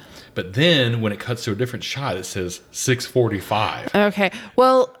 p.m. But then when it cuts to a different shot, it says 6:45. Okay.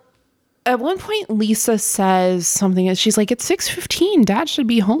 Well, at one point, Lisa says something. She's like, "It's 6:15. Dad should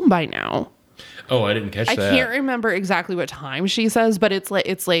be home by now." Oh, I didn't catch that. I can't remember exactly what time she says, but it's like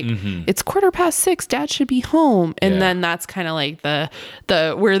it's 6:15. Dad should be home, and then that's kind of like the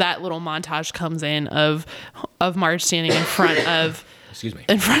where that little montage comes in of Marge standing in front of. Excuse me.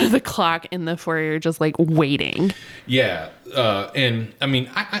 In front of the clock in the foyer, just like waiting. Yeah. And I mean,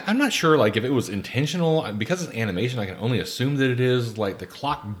 I'm not sure like if it was intentional because it's animation. I can only assume that it is. Like the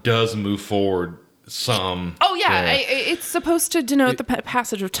clock does move forward some. Oh yeah. It's supposed to denote the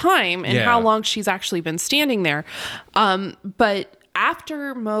passage of time and how long she's actually been standing there. But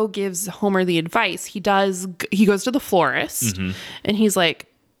after Moe gives Homer the advice, he goes to the florist and he's like,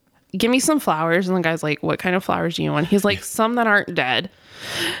 "Give me some flowers." And the guy's like, "What kind of flowers do you want?" He's like, "Some that aren't dead."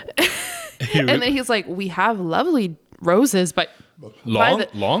 And then he's like, "We have lovely roses, but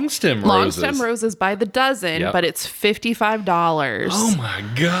long stem roses by the dozen, but it's $55." Oh my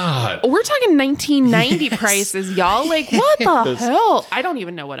God. We're talking 1990 prices, y'all. Like, what the hell? I don't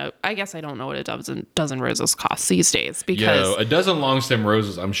even know I guess I don't know what a dozen roses cost these days because a dozen long stem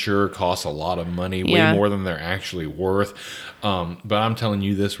roses, I'm sure, costs a lot of money, way more than they're actually worth. But I'm telling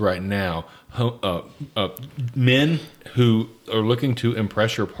you this right now, men who are looking to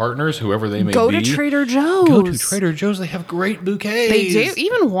impress your partners, whoever they may be, go to Trader Joe's. Go to Trader Joe's. They have great bouquets. They do.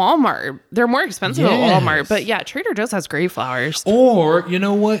 Even Walmart. They're more expensive at Walmart. But yeah, Trader Joe's has great flowers. Or, you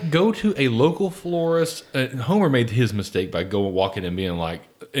know what? Go to a local florist. Homer made his mistake by walking and being like,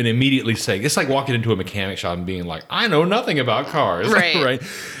 and immediately saying, it's like walking into a mechanic shop and being like, "I know nothing about cars." Right. Right?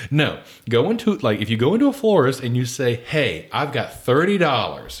 No. If you go into a florist and you say, "Hey, I've got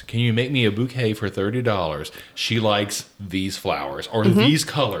 $30. Can you make me a bouquet for $30? She likes these flowers or these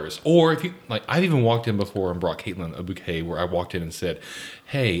colors." Or if you like, I've even walked in before and brought Caitlin a bouquet where I walked in and said,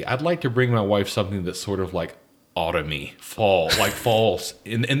 "Hey, I'd like to bring my wife something that's sort of like autumny, fall, like falls,"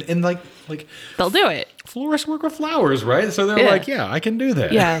 and like they'll do it. Florists work with flowers, right? So they're like, "Yeah, I can do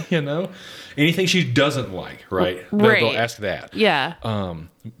that." Yeah. You know, anything she doesn't like, right? They'll ask that. Yeah.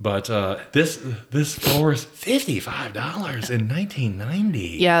 But this florist, $55 in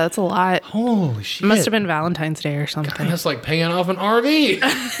 1990. Yeah, that's a lot. Holy shit! It must have been Valentine's Day or something. God, that's like paying off an RV.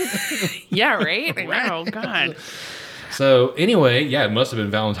 Yeah, right. Oh God. So anyway, yeah, it must have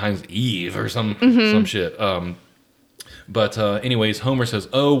been Valentine's Eve or some shit. But anyways, Homer says,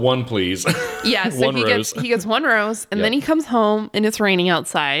 "Oh, one please." Yeah, so he gets one rose, and then he comes home and it's raining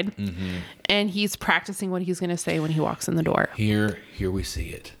outside, and he's practicing what he's going to say when he walks in the door. Here we see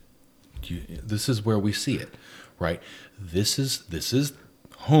it. This is where we see it, right? This is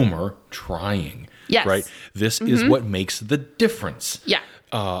Homer trying. Yes. Right. This is what makes the difference. Yeah.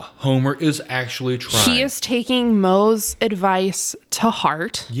 Homer is actually trying. He is taking Moe's advice to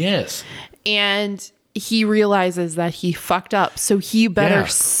heart. Yes. And he realizes that he fucked up, so he better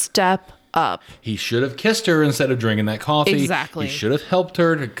step up. He should have kissed her instead of drinking that coffee. Exactly. He should have helped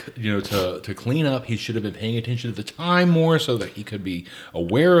her to clean up. He should have been paying attention to the time more so that he could be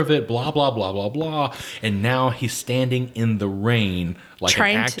aware of it. Blah blah blah blah blah. And now he's standing in the rain like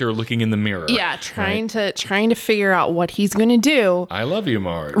an actor looking in the mirror. Yeah, trying to figure out what he's going to do. I love you,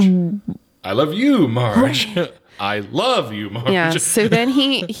 Marge. I love you, Marge. I love you, Marge. Yeah. So then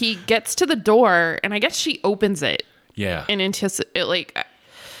he gets to the door, and I guess she opens it. Yeah. And anticipate like.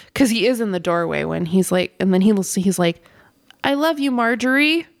 Because he is in the doorway when he's like, and then he's like, "I love you,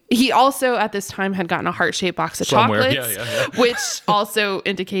 Marjorie." He also at this time had gotten a heart-shaped box of chocolates, which also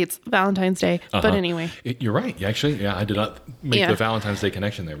indicates Valentine's Day. But anyway, you're right. Actually, I did not make the Valentine's Day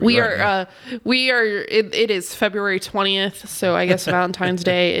connection there. It is February 20th, so I guess Valentine's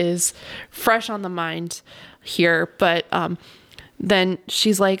Day is fresh on the mind here. But then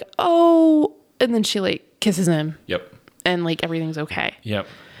she's like, "Oh," and then she like kisses him. Yep. And like everything's okay. Yep.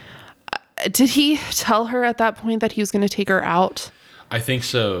 Did he tell her at that point that he was going to take her out? I think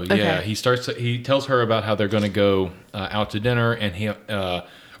so. Okay. Yeah. He tells her about how they're going to go out to dinner, and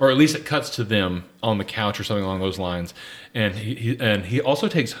or at least it cuts to them on the couch or something along those lines. And he also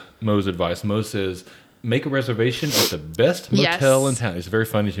takes Mo's advice. Mo says, make a reservation at the best motel in town. It's very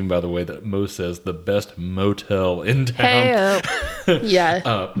funny to me, by the way, that Mo says the best motel in town.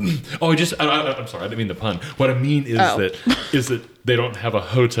 Yeah. I'm sorry, I didn't mean the pun. What I mean is that they don't have a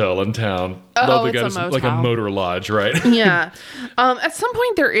hotel in town. Oh, it's a motel. Like a motor lodge, right? Yeah. At some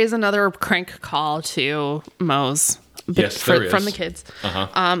point, there is another crank call to Mo's. Yes, there is. From the kids.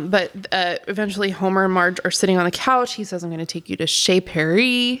 Uh-huh. But eventually, Homer and Marge are sitting on the couch. He says, I'm going to take you to Chez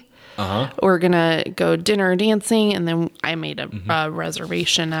Perry. Uh-huh. We're going to go dinner dancing. And then I made a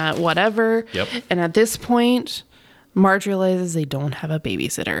reservation at whatever. Yep. And at this point, Marge realizes they don't have a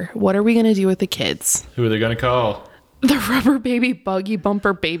babysitter. What are we going to do with the kids? Who are they going to call? The Rubber Baby Buggy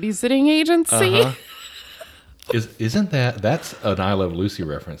Bumper Babysitting Agency. Uh-huh. Isn't that's an I Love Lucy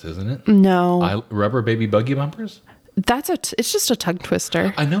reference, isn't it? No. Rubber Baby Buggy Bumpers? It's just a tongue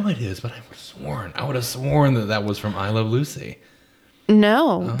twister. I know it is, but I would have sworn that was from I Love Lucy.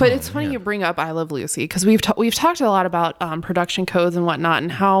 No, but it's funny you bring up I Love Lucy, because we've talked a lot about production codes and whatnot, and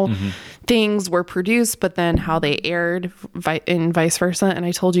how things were produced, but then how they aired and vice versa. And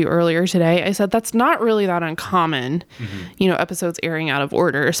I told you earlier today, I said that's not really that uncommon, episodes airing out of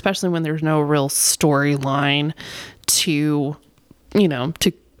order, especially when there's no real storyline to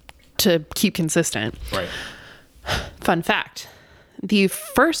keep consistent. Right. Fun fact: the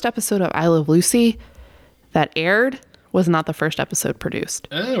first episode of I Love Lucy that aired was not the first episode produced.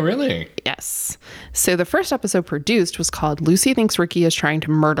 Oh, really? Yes. So the first episode produced was called Lucy Thinks Ricky is Trying to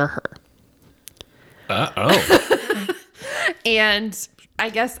Murder Her. And I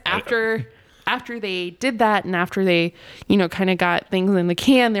guess after they did that, and after they, kind of got things in the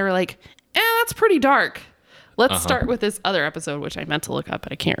can, they were like, that's pretty dark. Let's start with this other episode, which I meant to look up,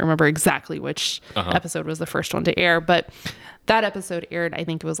 but I can't remember exactly which episode was the first one to air. But that episode aired, I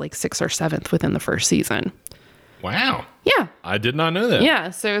think it was like 6th or 7th within the first season. Wow. Yeah. I did not know that. Yeah,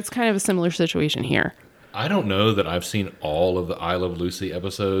 so it's kind of a similar situation here. I don't know that I've seen all of the I Love Lucy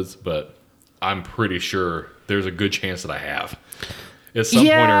episodes, but I'm pretty sure there's a good chance that I have at some point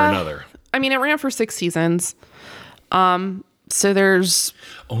or another. I mean, it ran for 6 seasons. So there's...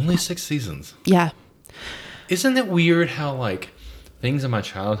 Only 6 seasons? Yeah. Isn't it weird how, like, things in my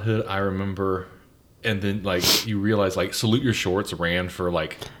childhood I remember, and then, like, you realize, like, Salute Your Shorts ran for,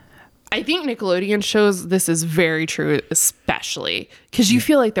 like... I think Nickelodeon shows this is very true, especially because you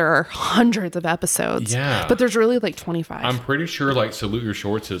feel like there are hundreds of episodes. Yeah. But there's really like 25. I'm pretty sure like Salute Your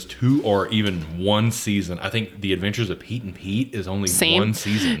Shorts is 2 or even 1 season. I think The Adventures of Pete and Pete is only 1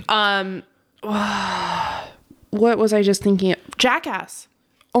 season. What was I just thinking? Jackass.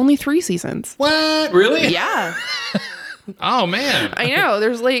 Only 3 seasons. What? Really? Yeah. Oh man. I know.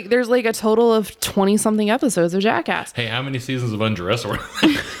 There's like a total of 20 something episodes of Jackass. Hey, how many seasons of Undress were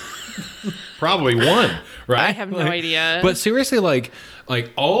Probably 1, right? I have no idea. But seriously, like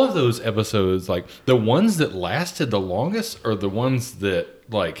all of those episodes, like the ones that lasted the longest are the ones that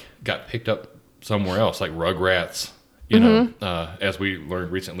like got picked up somewhere else, like Rugrats. You know, as we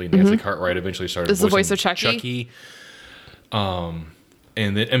learned recently, Nancy Cartwright eventually started voicing the voice of Chucky.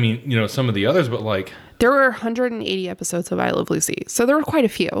 And then, I mean, some of the others, but like... There were 180 episodes of I Love Lucy, so there were quite a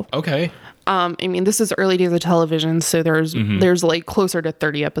few. Okay. I mean, this is early days of television, so there's like closer to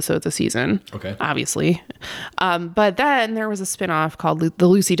 30 episodes a season. Okay. Obviously. But then there was a spinoff called the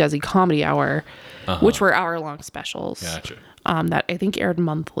Lucy Desi Comedy Hour, which were hour-long specials. Gotcha. That I think aired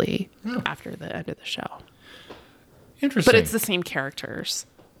monthly after the end of the show. Interesting. But it's the same characters.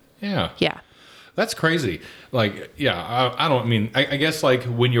 Yeah. Yeah. That's crazy. Like, yeah, I guess like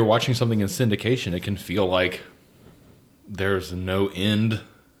when you're watching something in syndication, it can feel like there's no end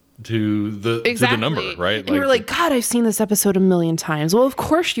to the number, right? And you're like, God, I've seen this episode a million times. Well, of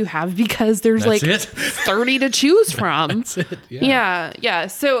course you have, because there's like 30 to choose from. That's it. Yeah.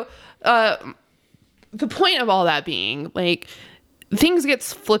 So the point of all that being, like, things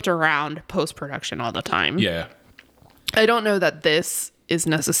gets flipped around post-production all the time. Yeah. I don't know that this is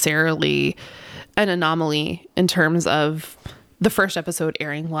necessarily an anomaly in terms of the first episode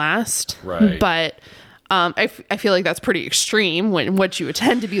airing last. Right. But I feel like that's pretty extreme when what you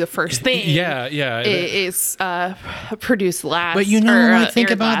attend to be the first thing is produced last. But when I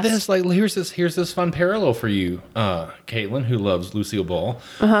think about this, like here's this fun parallel for you, Caitlin, who loves Lucille Ball.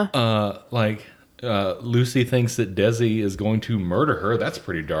 Lucy thinks that Desi is going to murder her. That's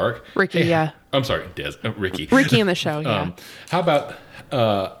pretty dark. Ricky, yeah. I'm sorry, Ricky. Ricky in the show, yeah. How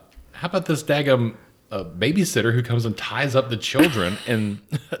about this daggum babysitter who comes and ties up the children and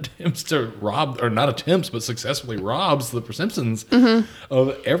attempts to rob, or not attempts, but successfully robs the Simpsons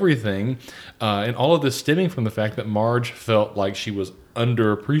of everything. And all of this stemming from the fact that Marge felt like she was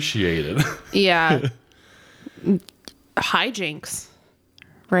underappreciated. Yeah. Hijinks.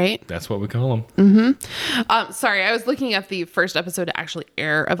 Right? That's what we call them. Sorry, I was looking at the first episode to actually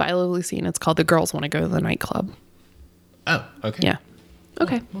air of I Love Lucy, and it's called The Girls Want to Go to the Nightclub. Oh, okay. Yeah.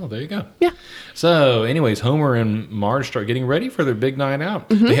 Okay. Well, there you go. Yeah. So, anyways, Homer and Marge start getting ready for their big night out.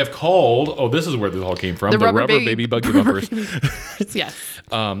 They have called, this is where this all came from, the rubber baby buggy bumpers. Yes.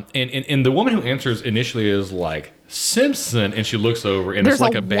 And the woman who answers initially is like, Simpson, and she looks over, and There's it's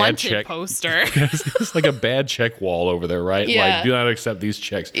like a bad check poster. It's like a bad check wall over there, right? Yeah. Like, do not accept these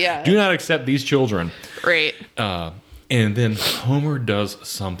checks. Yeah. Do not accept these children. Right. And then Homer does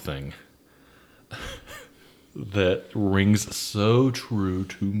something that rings so true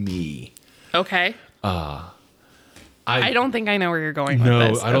to me. Okay. I don't think I know where you're going with no,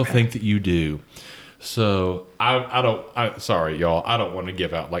 this. I don't think that you do. So sorry, y'all. I don't want to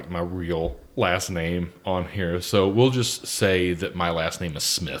give out like my real last name on here. So we'll just say that my last name is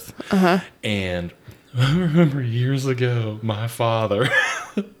Smith. And I remember years ago, my father,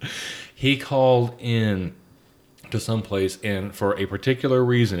 he called in to some place, and for a particular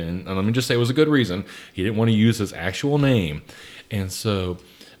reason, and let me just say it was a good reason, he didn't want to use his actual name. And so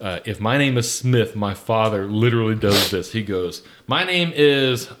if my name is Smith, my father literally does this. He goes, my name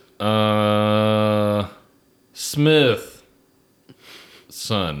is Smith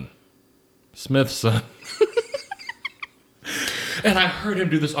son. Smith's son. And I heard him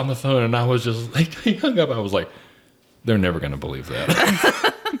do this on the phone, and I was just like, he hung up. I was like, they're never going to believe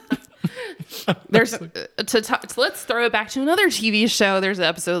that. Let's throw it back to another TV show. There's an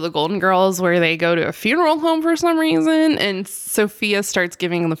episode of The Golden Girls where they go to a funeral home for some reason, and Sophia starts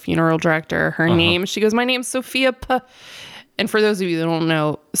giving the funeral director her name. She goes, my name's Sophia And for those of you that don't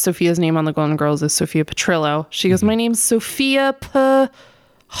know, Sophia's name on The Golden Girls is Sophia Petrillo. She goes, my name's Sophia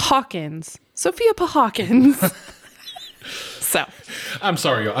Hawkins. Sophia Hawkins. So, I'm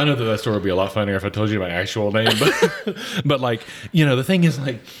sorry, y'all. I know that story would be a lot funnier if I told you my actual name, but like, you know, the thing is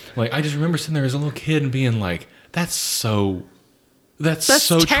like I just remember sitting there as a little kid and being like, that's so terrible.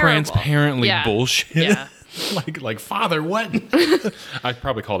 Transparently bullshit. Yeah. like father, what? I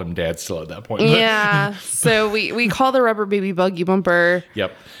probably called him dad still at that point. Yeah. So we call the rubber baby buggy bumper.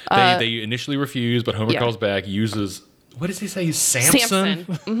 Yep. They initially refuse, but Homer calls back, uses, what does he say?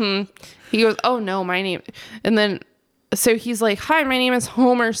 Samson? He goes, oh no, my name. And then, so he's like, hi, my name is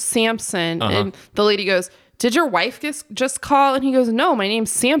Homer Sampson. And the lady goes, did your wife just call? And he goes, no, my name's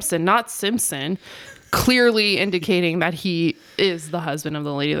Sampson, not Simpson. Clearly indicating that he is the husband of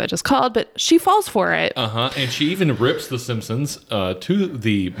the lady that just called, but she falls for it. And she even rips the Simpsons to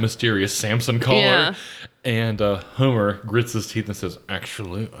the mysterious Samson caller. Yeah. And Homer grits his teeth and says,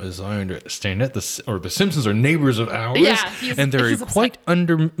 actually, as I understand it, the Simpsons are neighbors of ours. Yeah, and they're quite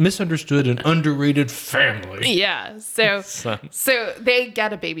misunderstood and underrated family. Yeah. So they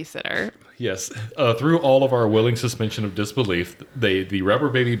get a babysitter. Yes. Through all of our willing suspension of disbelief, the rubber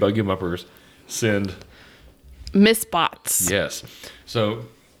baby buggy bumpers send Miss Bots. Yes. So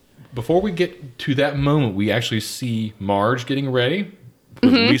before we get to that moment, we actually see Marge getting ready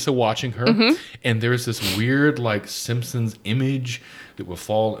with Lisa watching her. And there's this weird like Simpsons image that will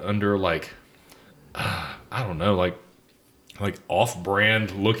fall under like, I don't know, like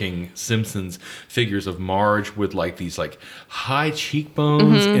off-brand looking Simpsons figures of Marge with like these like high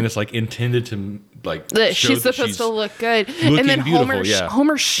cheekbones, and it's like intended to like she's supposed to look good. And then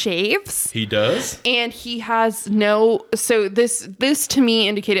Homer shaves. He does, and he has no. So this to me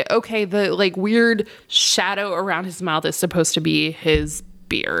indicated, okay, the like weird shadow around his mouth is supposed to be his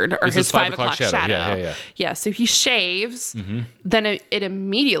beard or his 5 o'clock shadow. Yeah. So he shaves, then it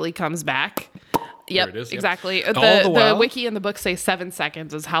immediately comes back. Yep, exactly. The wiki and the book say 7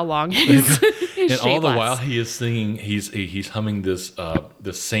 seconds is how long his and all the while he is singing, he's humming this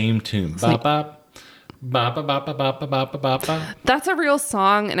same tune. That's a real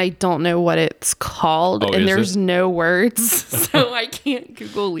song, and I don't know what it's called, and there's no words, so I can't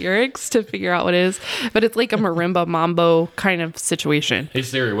Google lyrics to figure out what it is. But it's like a marimba mambo kind of situation. Hey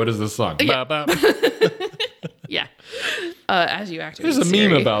Siri, what is this song? Yeah. As you activate There's a Siri.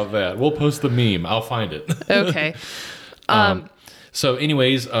 meme about that. We'll post the meme. I'll find it. Okay. So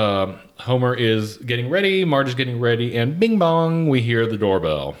anyways, Homer is getting ready. Marge is getting ready. And bing bong, we hear the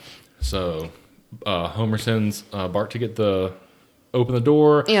doorbell. So Homer sends Bart to open the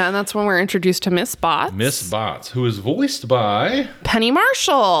door. Yeah, and that's when we're introduced to Miss Bots. Miss Bots, who is voiced by Penny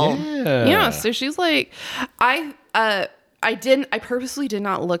Marshall. Yeah. Yeah, so she's like, I purposely did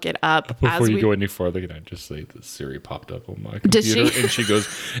not look it up. Before you go any farther, can I just say that Siri popped up on my computer? Did she? And she goes,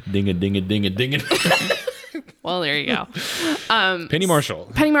 ding a ding a ding a ding a. Well, there you go. Penny Marshall.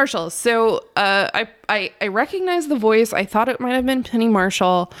 Penny Marshall. So I recognized the voice. I thought it might have been Penny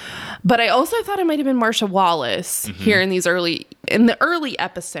Marshall, but I also thought it might have been Marsha Wallace here in the early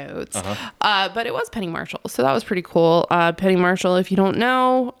episodes. But it was Penny Marshall, so that was pretty cool. Penny Marshall, if you don't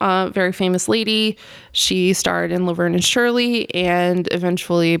know, very famous lady. She starred in Laverne and Shirley, and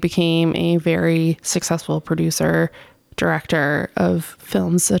eventually became a very successful producer, director of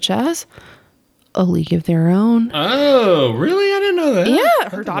films such as A League of Their Own. Oh, really? I didn't know that. Yeah,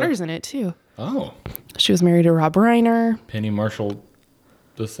 her daughter's in it too. Oh. She was married to Rob Reiner. Penny Marshall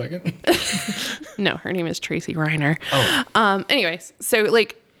the second? No, her name is Tracy Reiner. Oh. Anyways, so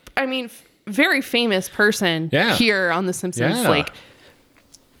very famous person here on The Simpsons,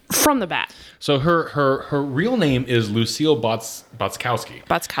 from the bat. So her real name is Lucille Botskowski.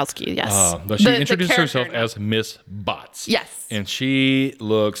 Botskowski, yes. But she introduced herself as Miss Bots. Yes. And she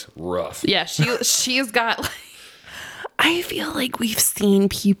looks rough. Yeah, she's got I feel like we've seen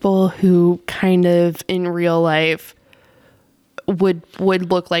people who kind of in real life would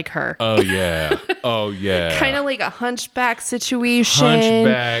look like her. Oh yeah. Kind of like a hunchback situation.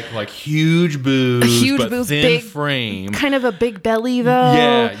 Hunchback, like huge boobs, but thin big frame. Kind of a big belly though.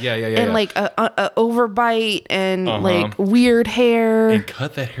 Yeah. And like a overbite and like weird hair. And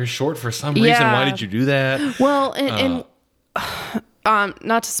cut that hair short for some reason. Why did you do that? Well, and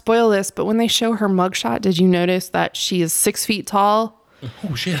not to spoil this, but when they show her mugshot, did you notice that she is 6 feet tall?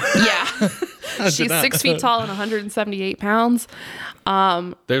 Oh shit. Yeah. She's 6 feet tall and 178 pounds.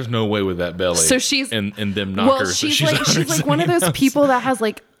 There's no way with that belly. So she's and them knockers. Well, she's like one of those people that has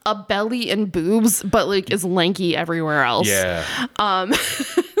like a belly and boobs, but like is lanky everywhere else. Yeah.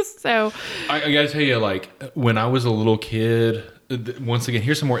 So I gotta tell you, like when I was a little kid. Once again,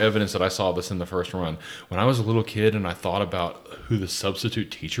 here's some more evidence that I saw this in the first run. When I was a little kid and I thought about who the substitute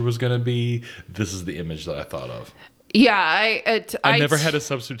teacher was going to be, this is the image that I thought of. Yeah, I never had a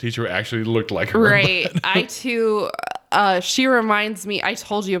substitute teacher who actually looked like her. Right. I too. She reminds me. I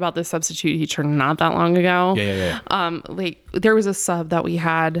told you about this substitute teacher not that long ago. Yeah. Like there was a sub that we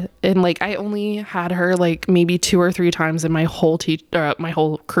had, and like I only had her like maybe 2 or 3 times in my whole my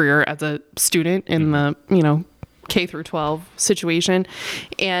whole career as a student in the K through 12 situation,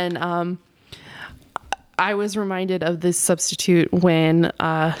 and I was reminded of this substitute when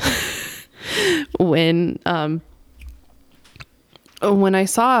I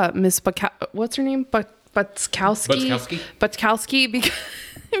saw Miss what's her name? Botskowski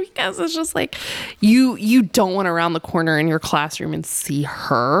because it's just like you don't want to round the corner in your classroom and see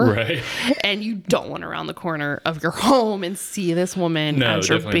her, right? And you don't want to round the corner of your home and see this woman as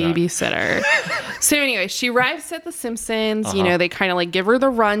your babysitter. So anyway, she arrives at The Simpsons. They kind of like give her the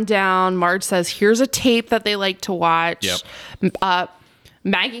rundown. Marge says, "Here's a tape that they like to watch." Yep.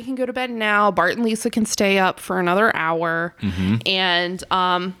 Maggie can go to bed now. Bart and Lisa can stay up for another hour, and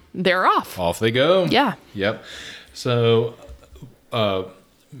they're off. Off they go. Yeah. Yep. So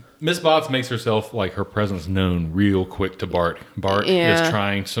Miss Bots makes herself, like, her presence known real quick to Bart. Bart is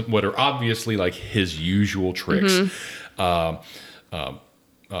trying what are obviously like his usual tricks.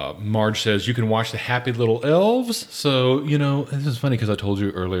 Marge says, you can watch the Happy Little Elves. So, this is funny because I told you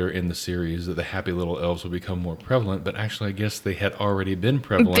earlier in the series that the Happy Little Elves will become more prevalent, but actually I guess they had already been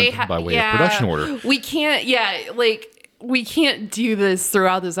prevalent by way of production order. We can't do this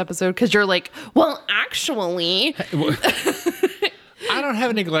throughout this episode because you're like, well, actually... I don't have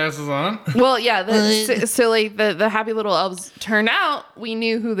any glasses on. Well, yeah. So like the Happy Little Elves turned out, we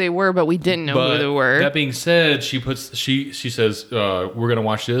knew who they were, but we didn't know who they were. That being said, she says, we're going to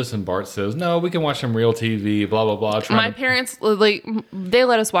watch this. And Bart says, no, we can watch some real TV, blah, blah, blah. My parents, they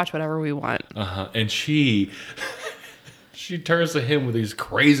let us watch whatever we want. And she turns to him with these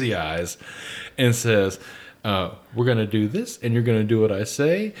crazy eyes and says, we're going to do this and you're going to do what I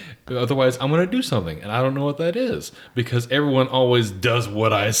say. Otherwise, I'm going to do something. And I don't know what that is because everyone always does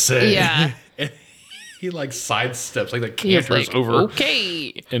what I say. Yeah. And he like sidesteps, like canters over.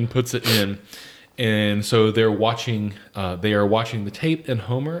 Okay. And puts it in. And so they are watching the tape, and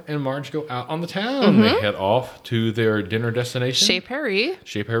Homer and Marge go out on the town. They head off to their dinner destination. Chez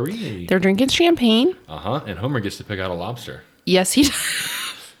Perry. They're drinking champagne. And Homer gets to pick out a lobster. Yes, he does.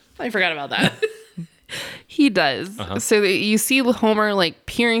 I forgot about that. He does. So you see Homer like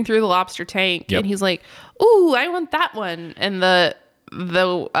peering through the lobster tank, and he's like, "Ooh, I want that one." And the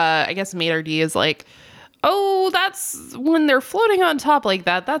I guess maitre d' is like, "Oh, that's when they're floating on top like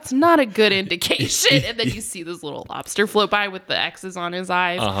that. That's not a good indication." And then you see this little lobster float by with the X's on his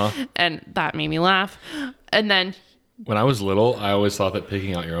eyes, and that made me laugh. And then When I was little, I always thought that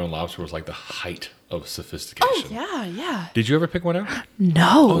picking out your own lobster was like the height of sophistication. Oh, yeah. Did you ever pick one out?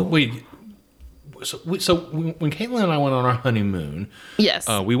 No. Oh, wait. So when Caitlin and I went on our honeymoon, yes,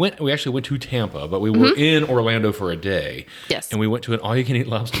 we actually went to Tampa, but we were in Orlando for a day. Yes. And we went to an all-you-can-eat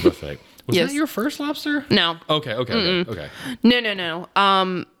lobster buffet. Was that your first lobster? No. Okay. No.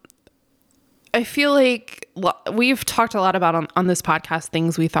 I feel like we've talked a lot about on this podcast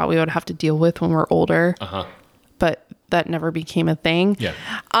things we thought we would have to deal with when we're older. But that never became a thing. Yeah.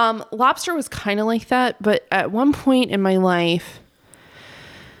 Lobster was kind of like that, but at one point in my life,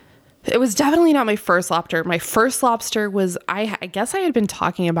 it was definitely not my first lobster. My first lobster was, I guess I had been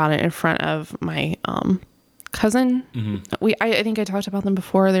talking about it in front of my cousin. I think I talked about them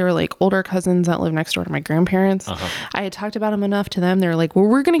before. They were like older cousins that lived next door to my grandparents. I had talked about them enough to them. They were like, well,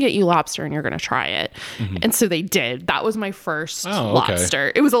 we're going to get you lobster and you're going to try it. And so they did. That was my first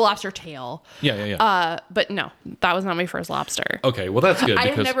lobster. It was a lobster tail. Yeah. But no, that was not my first lobster. Okay, well, that's good. I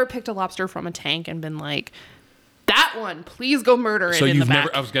have never picked a lobster from a tank and been like, that one, please go murder it in the back.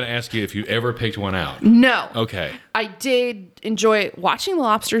 I was going to ask you if you ever picked one out. No. Okay. I did enjoy watching the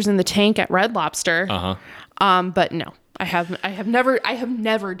lobsters in the tank at Red Lobster. But no, I have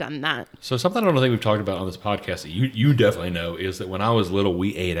never done that. So something I don't think we've talked about on this podcast that you definitely know is that when I was little,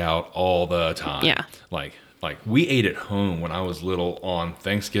 we ate out all the time. Yeah. Like we ate at home when I was little on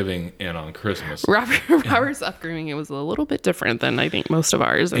Thanksgiving and on Christmas. Robert's upbringing was a little bit different than I think most of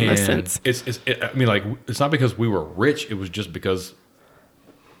ours in this sense. It's not because we were rich. It was just because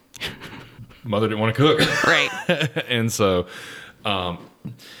mother didn't want to cook. Right. And so,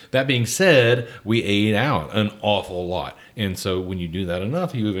 that being said, we ate out an awful lot. And so when you do that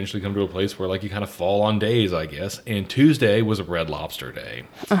enough, you eventually come to a place where like you kind of fall on days, I guess. And Tuesday was a Red Lobster day.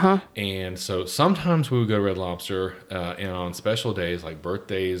 And so sometimes we would go to Red Lobster, and on special days like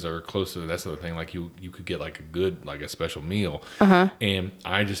birthdays or close to that's the other thing, like you could get like a good, like a special meal. And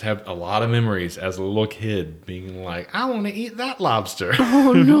I just have a lot of memories as a little kid being like, I want to eat that lobster.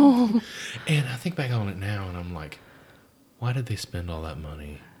 Oh no. And I think back on it now and I'm like, why did they spend all that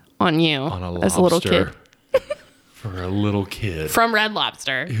money on you on a lobster as a little kid? For a little kid from Red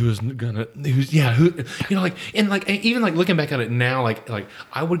Lobster, even looking back at it now, like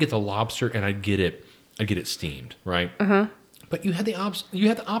I would get the lobster and I'd get it steamed, right? But you had the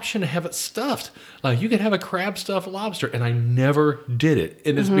option to have it stuffed. Like you could have a crab stuffed lobster, and I never did it.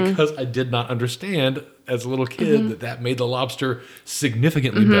 And it's because I did not understand as a little kid that made the lobster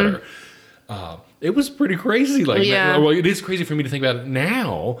significantly better. It was pretty crazy. Like, well, it is crazy for me to think about it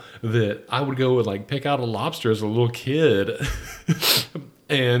now that I would go and like pick out a lobster as a little kid.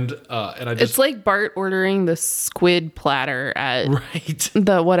 and I just, it's like Bart ordering the squid platter at right.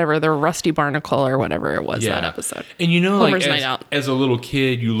 the Rusty Barnacle or whatever it was that episode. And you know, Homer's like Night Out. As a little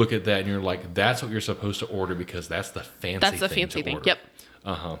kid, you look at that and you're like, that's what you're supposed to order because that's the fancy thing. Yep.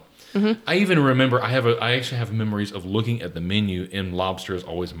 I even remember I actually have memories of looking at the menu and lobster is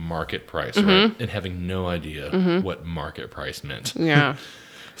always market price, right? And having no idea what market price meant. Yeah.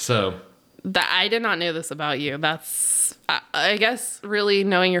 So I did not know this about you. That's, I guess, really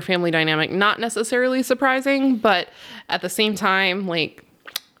knowing your family dynamic, not necessarily surprising, but at the same time, like,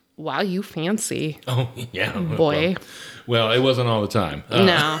 wow, you fancy. Oh, yeah. Boy. Well, it wasn't all the time.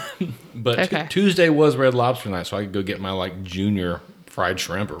 No. But Tuesday was Red Lobster night, so I could go get my, like, junior fried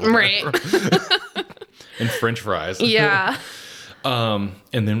shrimp or whatever. Right. And French fries. Yeah. And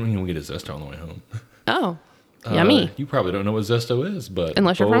then we get a Zesto on the way home. Oh, yummy. You probably don't know what Zesto is, but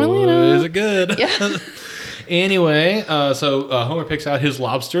unless you're from Atlanta. Is it good? Yeah. Anyway, so Homer picks out his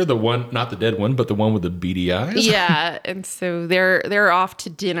lobster, the one, not the dead one, but the one with the beady eyes. Yeah, and so they're off to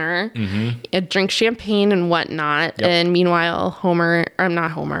dinner, drink champagne and whatnot. Yep. And meanwhile,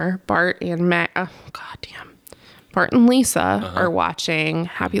 Bart and Mac. Oh, goddamn. Bart and Lisa are watching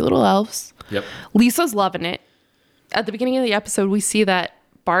Happy Little Elves. Yep. Lisa's loving it. At the beginning of the episode, we see that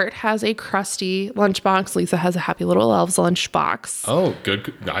Bart has a crusty lunchbox. Lisa has a Happy Little Elves lunchbox. Oh,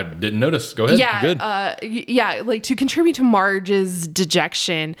 good. I didn't notice. Go ahead. Yeah, good. Like to contribute to Marge's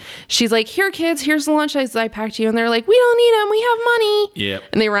dejection, she's like, "Here, kids, here's the lunch I packed you," and they're like, "We don't need them. We have money." Yep.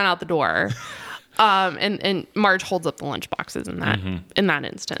 And they run out the door. And Marge holds up the lunch boxes in that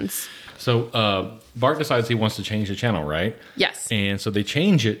instance. So Bart decides he wants to change the channel, right? Yes. And so they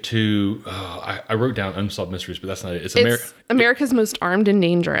change it to, I wrote down Unsolved Mysteries, but that's not it. It's America's Most Armed and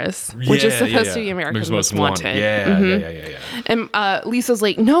Dangerous, which is supposed to be America's Most Wanted. Yeah. And Lisa's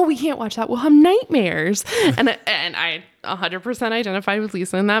like, "No, we can't watch that. We'll have nightmares." and I 100% identified with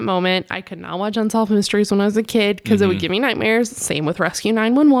Lisa in that moment. I could not watch Unsolved Mysteries when I was a kid because it would give me nightmares. Same with Rescue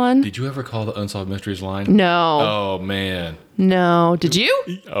 911. Did you ever call the Unsolved Mysteries line? No. Oh, man. No. Did you?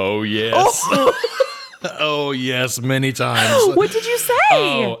 Oh, yes. Oh, yes, many times. What did you say?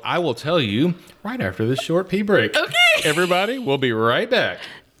 Oh, I will tell you right after this short pee break. Okay. Everybody, we'll be right back.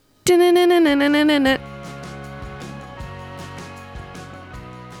 And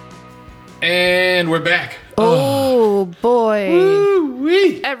we're back. Oh, boy.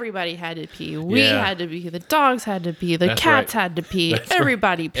 Woo-wee. Everybody had to pee. We had to pee. The dogs had to pee. The cats had to pee.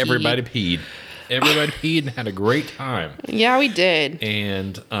 Everybody peed. Everybody peed. Everybody peed and had a great time. Yeah, we did.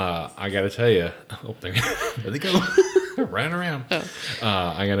 And I got to tell you, there they go. Running around. Oh.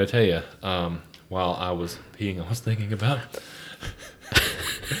 I got to tell you, while I was peeing, I was thinking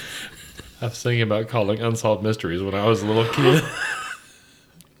about calling Unsolved Mysteries when I was a little kid.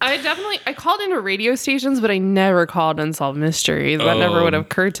 I called into radio stations, but I never called Unsolved Mysteries. That never would have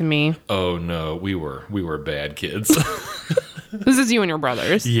occurred to me. Oh no, we were bad kids. This is you and your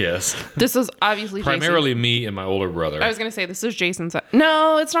brothers. Yes. This was obviously primarily me and my older brother. I was going to say, this is Jason's.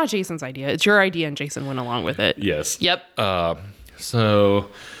 No, it's not Jason's idea. It's your idea, and Jason went along with it. Yes. Yep. So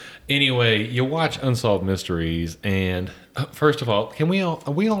anyway, you watch Unsolved Mysteries, and first of all, are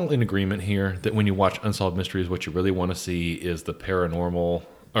we all in agreement here that when you watch Unsolved Mysteries, what you really want to see is the paranormal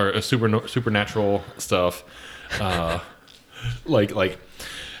or supernatural stuff? Like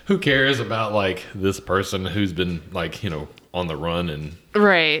who cares about like this person who's been like, on the run in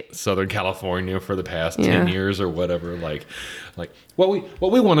Southern California for the past 10 years or whatever? Like what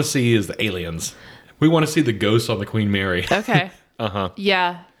we want to see is the aliens. We want to see the ghosts on the Queen Mary. Okay.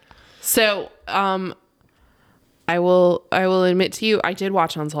 Yeah. So, I will admit to you, I did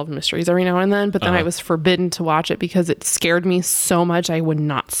watch Unsolved Mysteries every now and then, but then I was forbidden to watch it because it scared me so much I would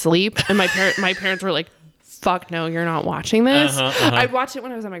not sleep. And my parents were like, fuck no, you're not watching this. I watched it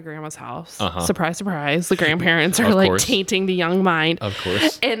when I was at my grandma's house. Surprise, surprise. The grandparents are like tainting the young mind. Of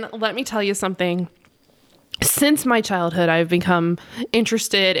course. And let me tell you something. Since my childhood, I've become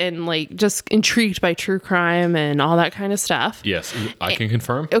interested and like just intrigued by true crime and all that kind of stuff. Yes, I can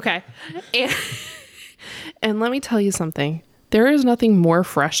confirm. Okay. And let me tell you something. There is nothing more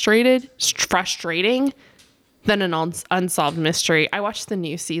frustrating than an unsolved mystery. I watch the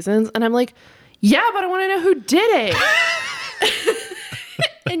new seasons and I'm like, yeah, but I want to know who did it.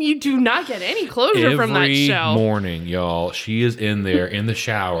 And you do not get any closure from that show. Every morning, y'all, she is in there in the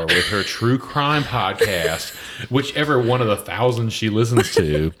shower with her true crime podcast, whichever one of the thousands she listens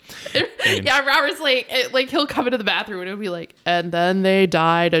to. Yeah, Robert's like he'll come into the bathroom and it'll be like, and then they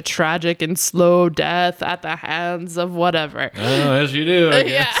died a tragic and slow death at the hands of whatever. Oh, as you do, I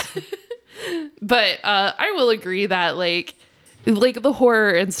guess. Yeah. But I will agree that like the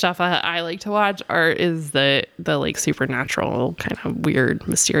horror and stuff I like to watch is the like supernatural kind of weird,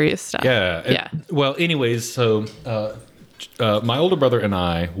 mysterious stuff. Yeah. Well, anyways, so my older brother and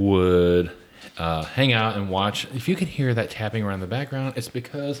I would hang out and watch. If you can hear that tapping around the background, it's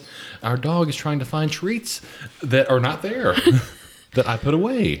because our dog is trying to find treats that are not there that I put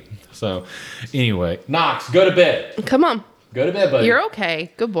away. So anyway, Knox, go to bed. Come on. Go to bed, buddy. You're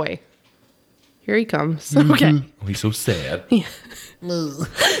okay. Good boy. Here he comes. Okay. Oh, he's so sad. Yeah.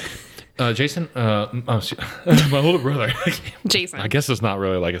 Jason, my older brother. Jason. I guess it's not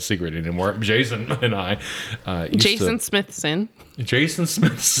really like a secret anymore. Jason and I Jason Smithson. Jason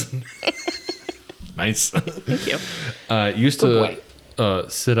Smithson. Nice. Thank you. Used to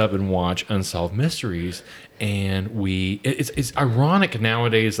sit up and watch Unsolved Mysteries, and it's ironic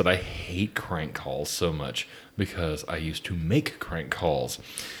nowadays that I hate crank calls so much because I used to make crank calls.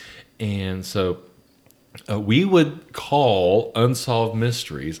 And so we would call Unsolved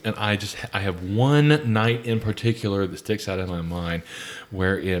Mysteries, and I have one night in particular that sticks out in my mind,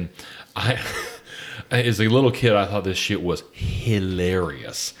 wherein as a little kid, I thought this shit was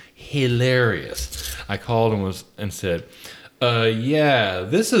hilarious. I called and said, yeah,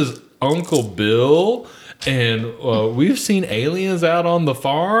 this is Uncle Bill, and we've seen aliens out on the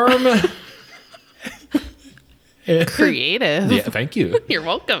farm. Creative. Yeah, thank you. You're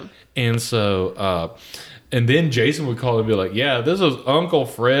welcome. And so, and then Jason would call and be like, "Yeah, this is Uncle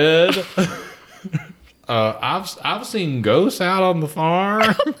Fred. I've seen ghosts out on the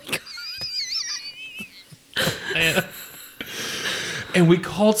farm." Oh my God. And we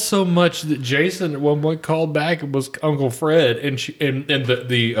called so much that Jason at one point called back and was Uncle Fred, and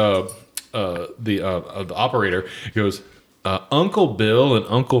the operator goes, "Uncle Bill and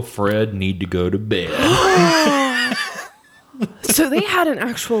Uncle Fred need to go to bed." So they had an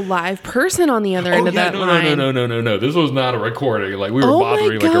actual live person on the other end of that line. No. This was not a recording. Like we were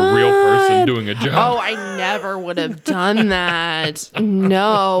bothering like a real person doing a job. Oh, I never would have done that.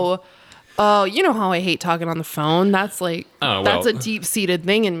 No. Oh, you know how I hate talking on the phone. That's like, that's a deep-seated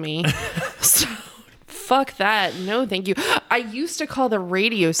thing in me. So, fuck that. No, thank you. I used to call the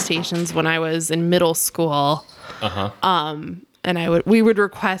radio stations when I was in middle school. And we would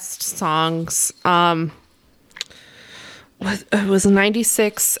request songs. It was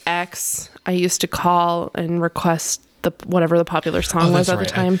 96X. I used to call and request whatever the popular song was at the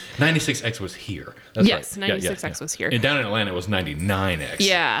time. 96X was here. That's yes, right. 96X was here. And down in Atlanta, it was 99X.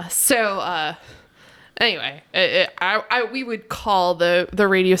 Yeah. So, anyway, we would call the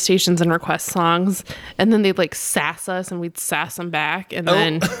radio stations and request songs, and then they'd like sass us, and we'd sass them back, and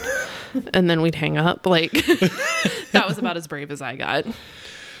then and then we'd hang up. Like that was about as brave as I got.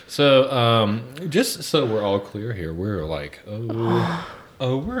 So, just so we're all clear here, we're like,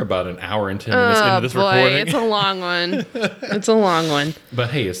 we're about an hour and 10 minutes into this recording. It's a long one. It's a long one.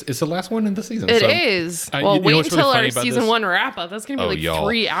 But hey, it's the last one in the season. It is. Well, wait until our season 1 wrap up. That's going to be like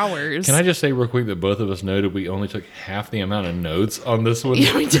 3 hours. Can I just say real quick that both of us noted we only took half the amount of notes on this one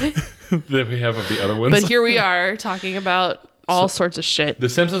yeah, we did. that we have of the other ones. But here we are talking about all sorts of shit. The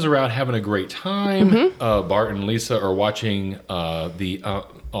Simpsons are out having a great time. Bart and Lisa are watching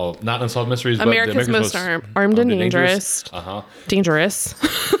not Unsolved Mysteries, but America's Most Armed and Dangerous. Dangerous.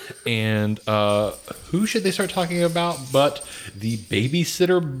 And who should they start talking about but the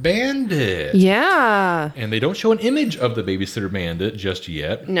Babysitter Bandit? Yeah. And they don't show an image of the Babysitter Bandit just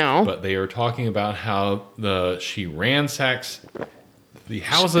yet. No. But they are talking about how she ransacks the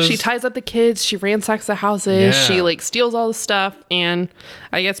houses. She ties up the kids. She ransacks the houses. Yeah. She like steals all the stuff and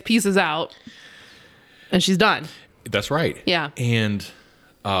I guess pieces out. And she's done. That's right. Yeah. And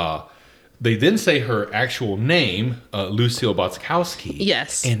they then say her actual name, Lucille Botzkowski.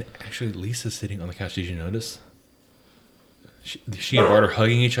 Yes. And actually, Lisa's sitting on the couch. Did you notice? She and Bart are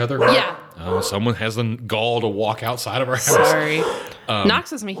hugging each other. Yeah. Someone has the gall to walk outside of our house. Sorry.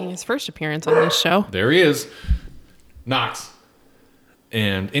 Knox is making his first appearance on this show. There he is. Knox.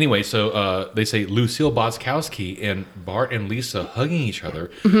 And anyway, so they say Lucille Botzkowski and Bart and Lisa hugging each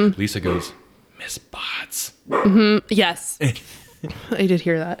other. Mm-hmm. Lisa goes, Miss Botts. Mm-hmm. Yes. I did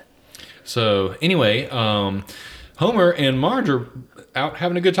hear that. So anyway, Homer and Marge are out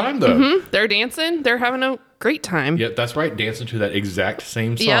having a good time, though. Mm-hmm. They're dancing. They're having a great time. Yeah, that's right. Dancing to that exact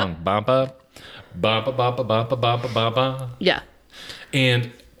same song. Yep. Bampa, bampa, bampa, bampa, bampa, bampa. Yeah.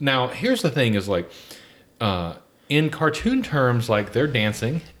 And now here's the thing is like, in cartoon terms, like they're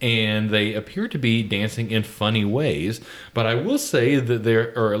dancing and they appear to be dancing in funny ways. But I will say that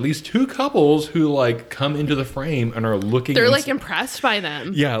there are at least 2 couples who like come into the frame and are looking. They're like impressed by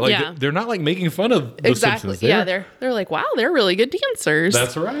them. Yeah, like they're not like making fun of the Simpsons. Yeah, they're like, wow, they're really good dancers.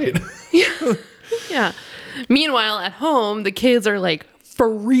 That's right. Yeah. Meanwhile, at home, the kids are like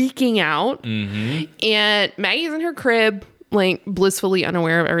freaking out, and Maggie's in her crib, like blissfully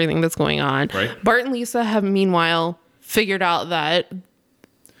unaware of everything that's going on. Right. Bart and Lisa have meanwhile figured out that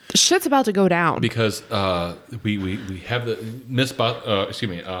shit's about to go down because we have the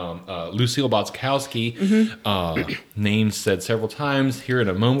Lucille Botzkowski name said several times. Here in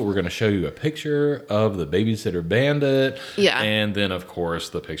a moment, we're going to show you a picture of the Babysitter Bandit. Yeah, and then of course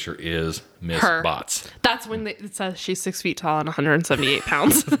the picture is Miss Botts. That's when it says she's 6 feet tall and 178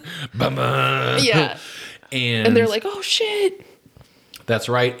 pounds. Yeah. And they're like, oh, shit. That's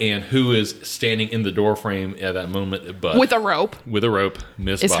right. And who is standing in the door frame at that moment? But with a rope. With a rope.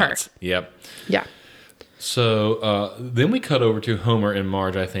 Miss Botts. Her. Yep. Yeah. So then we cut over to Homer and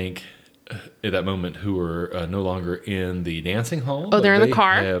Marge, I think, at that moment, who are no longer in the dancing hall. Oh, they're in the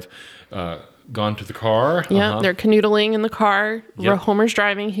car? They have gone to the car. Yeah, they're canoodling in the car. Yep. Homer's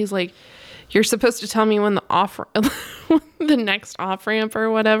driving. He's like, you're supposed to tell me when the next off ramp or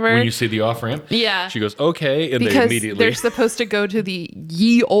whatever. When you see the off ramp? Yeah. She goes, okay. And because they immediately. They're supposed to go to the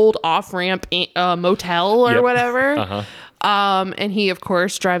ye old off ramp motel or whatever. And he, of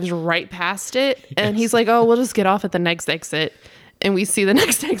course, drives right past it. Yes. And he's like, oh, we'll just get off at the next exit. And we see the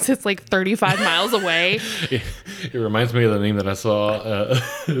next exit's like 35 miles away. It reminds me of the meme that I saw.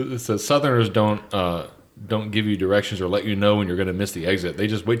 It says, Southerners don't give you directions or let you know when you're going to miss the exit. They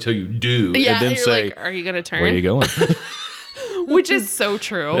just wait till you do and then say, like, are you going to turn? Where are you going? Which is so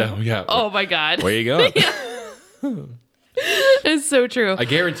true. Yeah. Oh my God. Where are you going? It's so true. I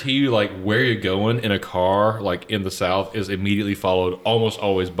guarantee you, like, where you're going in a car, like in the South, is immediately followed almost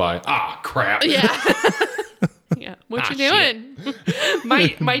always by, crap. Yeah. Yeah. What you doing?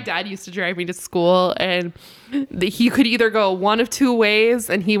 My dad used to drive me to school, and he could either go one of 2 ways,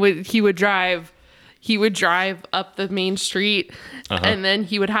 and he would drive up the main street, and then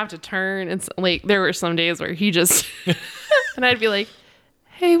he would have to turn. And like, there were some days where he just, and I'd be like,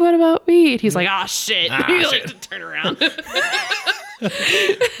 hey, what about me? And he's like, shit. He like to turn around.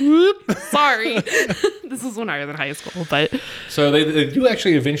 Sorry. This is when I was in high school, but so they do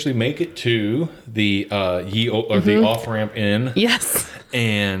actually eventually make it to the the off ramp inn. Yes.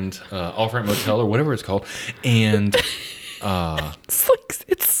 And off ramp motel or whatever it's called, and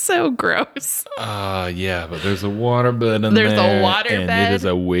it's so gross. Yeah, but there's a waterbed in there's there. A waterbed. And it is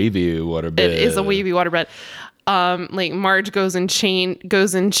a wavy waterbed. It is a wavy waterbed. Like Marge goes and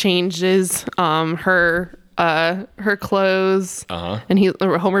changes her clothes, and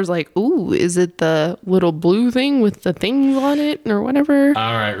Homer's like, "Ooh, is it the little blue thing with the things on it or whatever?"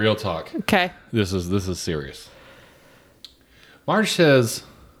 All right, real talk. Okay, this is serious. Marge says,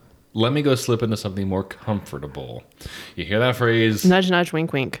 "Let me go slip into something more comfortable." You hear that phrase? Nudge, nudge,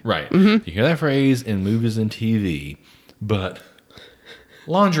 wink, wink. Right. Mm-hmm. You hear that phrase in movies and TV, but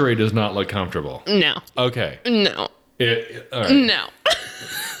lingerie does not look comfortable. No. Okay. No. All right. No.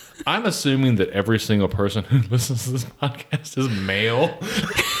 I'm assuming that every single person who listens to this podcast is male.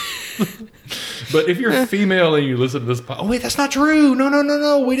 But if you're female and you listen to this oh wait, that's not true.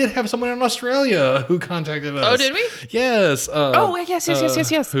 No. We did have someone in Australia who contacted us. Oh, did we? Yes.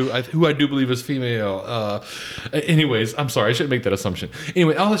 Yes. Who I do believe is female. Anyways, I'm sorry, I shouldn't make that assumption.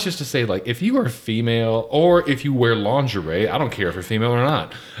 Anyway, all that's just to say, like, if you are female or if you wear lingerie, I don't care if you're female or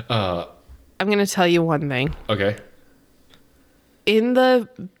not. I'm gonna tell you one thing. Okay. In the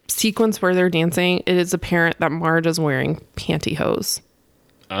sequence where they're dancing, it is apparent that Marge is wearing pantyhose.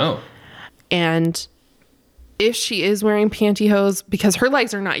 Oh. And if she is wearing pantyhose, because her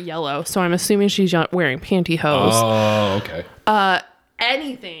legs are not yellow, so I'm assuming she's not wearing pantyhose. Oh, okay.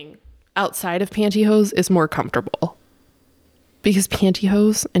 Anything outside of pantyhose is more comfortable. Because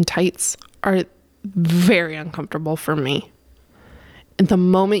pantyhose and tights are very uncomfortable for me. And the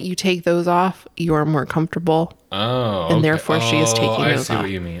moment you take those off, you are more comfortable. Oh, and therefore she is taking those off.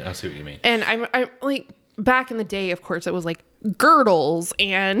 I see what you mean. And I'm like, back in the day, of course, it was like girdles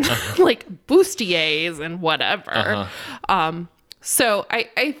and like bustiers and whatever. So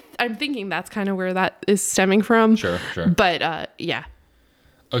I'm thinking that's kind of where that is stemming from. Sure. But yeah.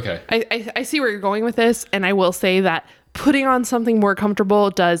 Okay. I see where you're going with this, and I will say that putting on something more comfortable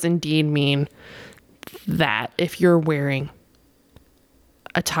does indeed mean that if you're wearing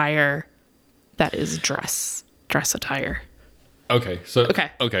attire that is dress attire. Okay. So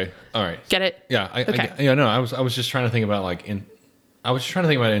okay. All right. Get it? Yeah. I was just trying to think about it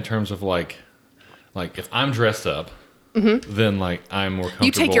in terms of like if I'm dressed up, then like I'm more comfortable.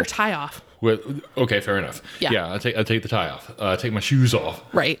 You take your tie off. Okay, fair enough. Yeah. I take the tie off. I take my shoes off.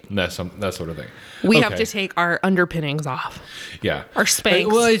 Right. That sort of thing. We have to take our underpinnings off. Yeah. Our Spanx.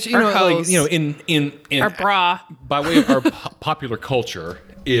 Well, it's, our hose, in our bra. By way of our popular culture,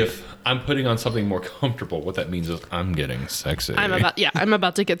 if I'm putting on something more comfortable, what that means is I'm getting sexy. I'm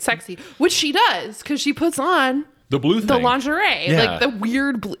about to get sexy, which she does because she puts on the blue thing. The lingerie, like the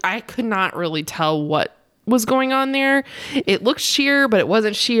weird blue. I could not really tell what was going on there. It looked sheer, but it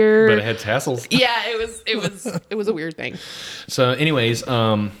wasn't sheer. But it had tassels. Yeah, it was a weird thing. So, anyways,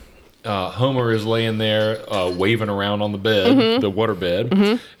 Homer is laying there waving around on the bed, the water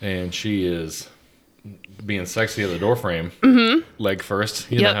bed, and she is being sexy at the doorframe, leg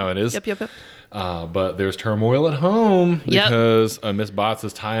first. You know how it is. Yep. But there's turmoil at home because Miss Botts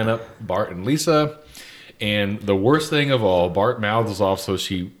is tying up Bart and Lisa. And the worst thing of all, Bart mouths off, so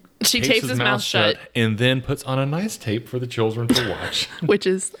she tapes his mouth shut and then puts on a nice tape for the children to watch. Which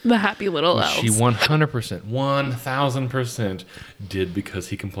is the happy little elves. She 100%, 1000% did because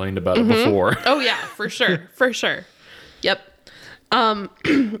he complained about it before. Oh, yeah, for sure. Yep. And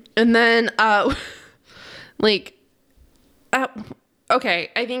then,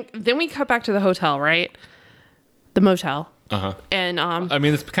 okay, I think then we cut back to the hotel, right? The motel. And I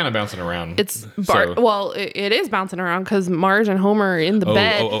mean, it's kind of bouncing around. It's Bart. So. Well, it is bouncing around because Marge and Homer are in the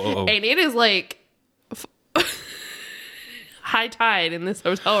bed, and it is like high tide in this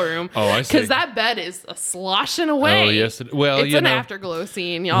hotel room. Oh, I see. Because that bed is sloshing away. Oh, yes. It's an afterglow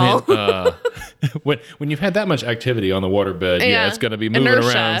scene, y'all. When you've had that much activity on the waterbed, it's going to be moving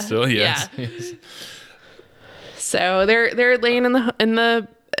around still. Yes. Yeah. Yes. So they're laying in the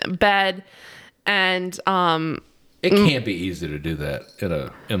bed, and it can't be easy to do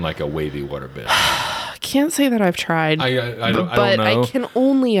that in like a wavy waterbed. I can't say that I've tried. I don't know. But I can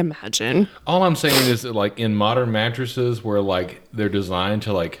only imagine. All I'm saying is that like in modern mattresses where like they're designed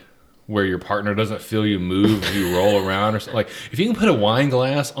to like where your partner doesn't feel you move, you roll around or something. Like if you can put a wine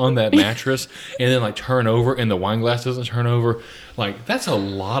glass on that mattress and then like turn over and the wine glass doesn't turn over, like that's a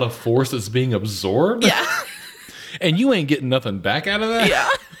lot of force that's being absorbed. Yeah. And you ain't getting nothing back out of that. Yeah.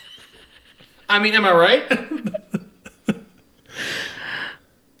 I mean, am I right?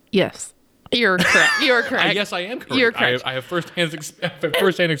 Yes. You're correct. You're correct. Yes, I am correct. You're correct. I have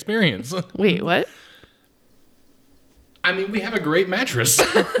first-hand experience. Wait, what? I mean, we have a great mattress.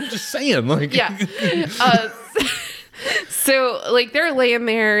 I'm just saying, like, yeah. So, like, they're laying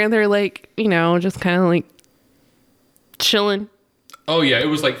there and they're like, you know, just kind of like chilling. Oh yeah,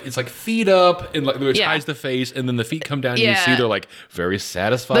 it's like feet up and like it hides the face, and then the feet come down and you see they're like very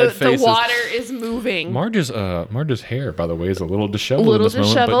satisfied faces. The water is moving. Marge's hair, by the way, is a little disheveled in this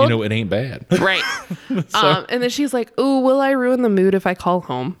moment, but you know it ain't bad. Right. And then she's like, "Ooh, will I ruin the mood if I call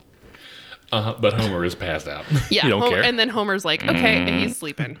home?" But Homer is passed out. Yeah, you don't care. And then Homer's like, "Okay," and he's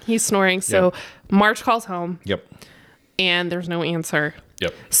sleeping. He's snoring. So Marge calls home. Yep. And there's no answer.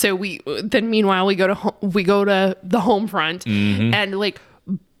 Yep. So meanwhile we go to the home front, and like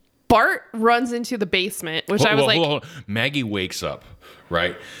Bart runs into the basement, which I was like, hold on. Maggie wakes up,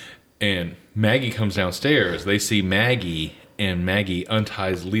 right? And Maggie comes downstairs. They see Maggie, and Maggie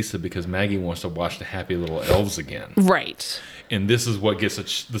unties Lisa because Maggie wants to watch the Happy Little Elves again. Right. And this is what gets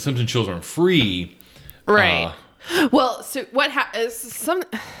the Simpson children free. Right. Well, so what happens?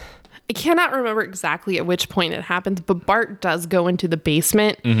 I cannot remember exactly at which point it happens, but Bart does go into the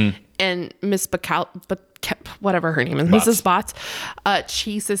basement, and Miss whatever her name is, Bots. Mrs. Bots,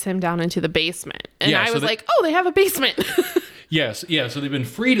 chases him down into the basement. And I was like, oh, they have a basement. Yes, yeah. So they've been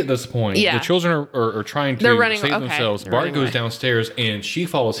freed at this point. Yeah. The children are trying to save themselves. Bart goes downstairs, and she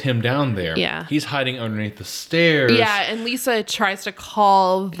follows him down there. Yeah. He's hiding underneath the stairs. Yeah, and Lisa tries to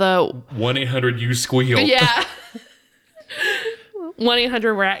call the 1-800-YOU-SQUEAL. Yeah.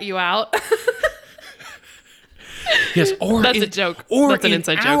 1-800 rat you out. Yes, or that's a joke. Or that's an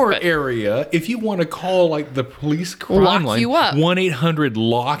inside joke. Our area, if you want to call like the police crime line, lock you up. 1-800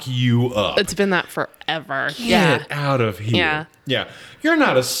 lock you up. It's been that forever. Get out of here. Yeah. Yeah. You're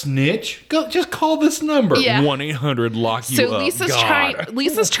not a snitch. Go just call this number. Yeah. 1-800 lock you so up.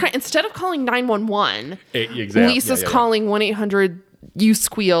 Lisa's trying instead of calling 911. Exactly. Lisa's calling 1-800 you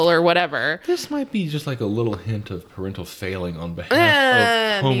squeal or whatever. This might be just like a little hint of parental failing on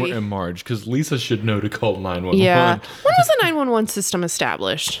behalf of Homer and Marge, because Lisa should know to call 911. Yeah. When was the 911 system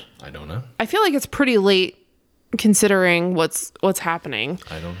established? I don't know. I feel like it's pretty late considering what's happening.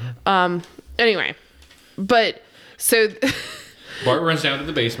 I don't know. Anyway, but so Bart runs down to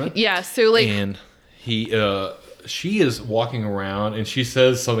the basement. Yeah. So like, and she is walking around, and she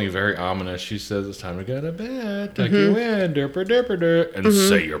says something very ominous. She says, "It's time to go to bed. Tuck you in, derper, derper, der, and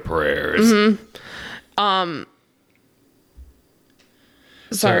say your prayers."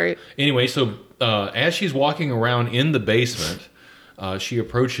 Sorry. So as she's walking around in the basement, she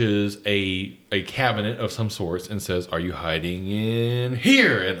approaches a cabinet of some sorts and says, "Are you hiding in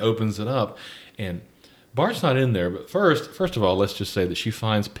here?" and opens it up, and Bart's not in there, but first of all, let's just say that she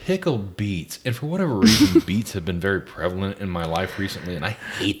finds pickled beets. And for whatever reason, beets have been very prevalent in my life recently, and I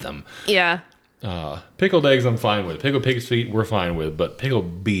hate them. Yeah. Pickled eggs, I'm fine with. Pickled pig's feet, we're fine with. But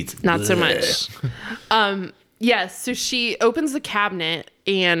pickled beets, not so much. Yes, so she opens the cabinet,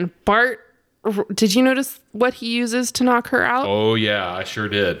 and Bart, did you notice what he uses to knock her out? Oh, yeah, I sure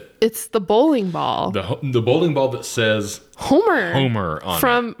did. It's the bowling ball. The bowling ball that says Homer on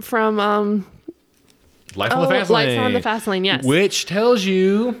it. From Life on the Fast Lane. Life on the Fast Lane, yes. Which tells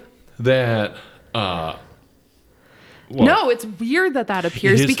you that... no, it's weird that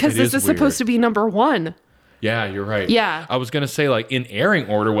appears because this is weird. Supposed to be number 1. Yeah, you're right. Yeah. I was going to say, like, in airing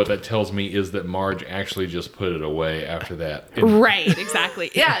order, what that tells me is that Marge actually just put it away after that. Right,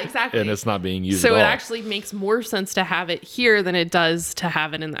 exactly. Yeah, exactly. And it's not being used at all. So it actually makes more sense to have it here than it does to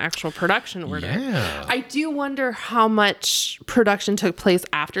have it in the actual production order. Yeah. I do wonder how much production took place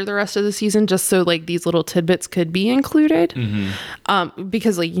after the rest of the season, just so, like, these little tidbits could be included.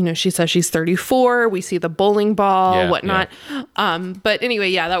 Because, like, you know, she says she's 34. We see the bowling ball, whatnot. Yeah. But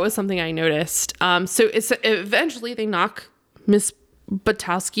anyway, yeah, that was something I noticed. So eventually they knock Miss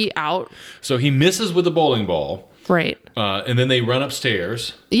Batowski out. So he misses with the bowling ball. Right. And then they run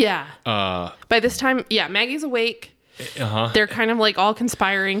upstairs. Yeah. By this time, Maggie's awake. They're kind of like all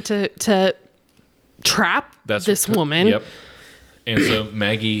conspiring to trap this woman. Yep. And so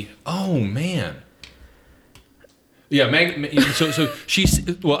Maggie, oh man. Yeah, Maggie. So she's.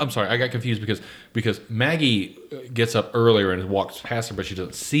 Well, I'm sorry, I got confused because Maggie gets up earlier and walks past her, but she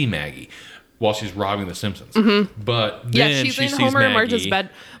doesn't see Maggie while she's robbing the Simpsons. But then she's she in sees Homer and Maggie. Marge's bed.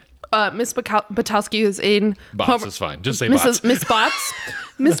 Miss Batowski is in Bots is fine. Just say Bots. Miss Bots.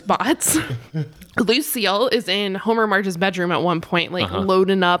 Miss Bots. Lucille is in Homer and Marge's bedroom at one point, like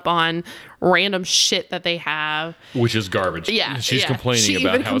loading up on random shit that they have, which is garbage. Yeah, she's complaining she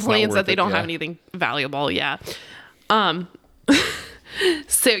about even how complains it's not worth that they don't it. have anything valuable. Yeah.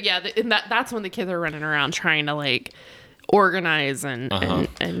 So yeah, and that's when the kids are running around trying to like organize and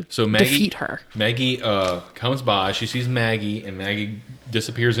so Maggie, defeat her. Maggie comes by. She sees Maggie, and Maggie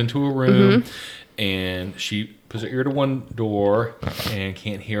disappears into a room, and she puts her ear to one door and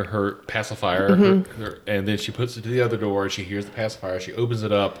can't hear her pacifier. And then she puts it to the other door, and she hears the pacifier. She opens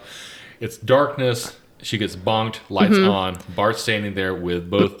it up. It's darkness. She gets bonked, lights on. Bart's standing there with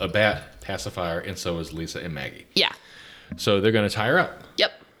both a bat pacifier, and so is Lisa and Maggie. Yeah. So they're going to tie her up.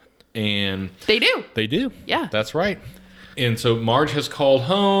 Yep. And they do. They do. Yeah. That's right. And so Marge has called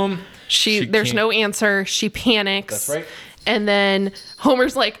home. There's no answer. She panics. That's right. And then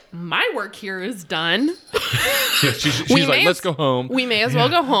Homer's like, my work here is done. Yeah, she's like, let's go home. We may as well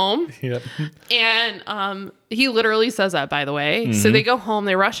go home. Yep. And he literally says that, by the way. So they go home,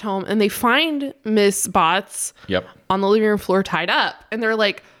 they rush home, and they find Miss Botts on the living room floor tied up. And they're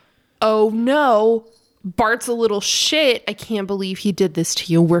like, oh no, Bart's a little shit. I can't believe he did this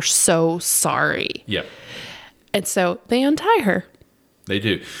to you. We're so sorry. Yep. And so they untie her. They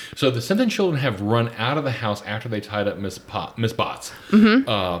do. So the Simpson children have run out of the house after they tied up Miss Botts.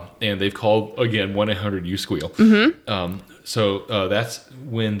 And they've called, again, 1-800-YOU-SQUEAL. So that's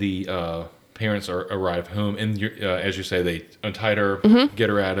when the parents arrive home. And as you say, they untied her, get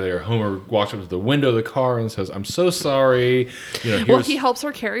her out of there. Homer walks up to the window of the car and says, I'm so sorry. He helps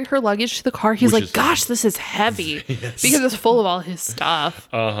her carry her luggage to the car. He's like, gosh, this is heavy. Yes. Because it's full of all his stuff.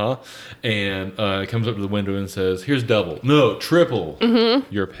 And comes up to the window and says, here's double. No, triple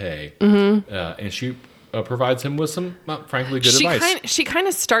your pay. And she provides him with some, frankly, good advice. She kind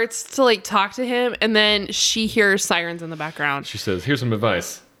of starts to like talk to him, and then she hears sirens in the background. She says, here's some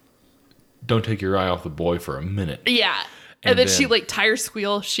advice. Don't take your eye off the boy for a minute. Yeah. And then she like tires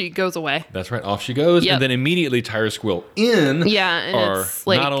squeal. She goes away. That's right. Off she goes. Yep. And then immediately tires squeal in. Yeah. And are it's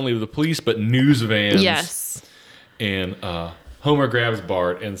like, not only the police, but news vans. Yes. And Homer grabs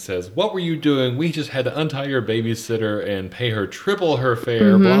Bart and says, what were you doing? We just had to untie your babysitter and pay her triple her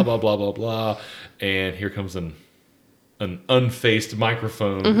fare. Blah, blah, blah, blah, blah. And here comes an unfaced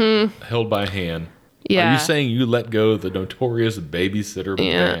microphone held by a hand. Yeah. Are you saying you let go of the notorious babysitter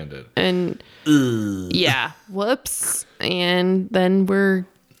bandit? And yeah, whoops. And then we're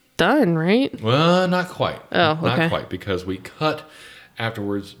done, right? Well, not quite. Oh, okay. Not quite, because we cut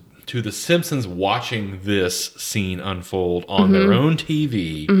afterwards to the Simpsons watching this scene unfold on their own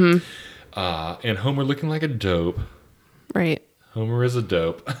TV. And Homer looking like a dope. Right. Homer is a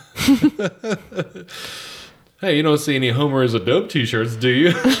dope. Hey, you don't see any Homer is a dope t-shirts, do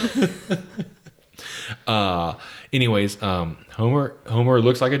you? Anyways, Homer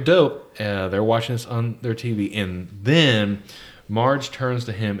looks like a dope. They're watching this on their TV, and then Marge turns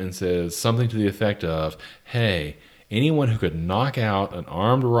to him and says something to the effect of, hey, anyone who could knock out an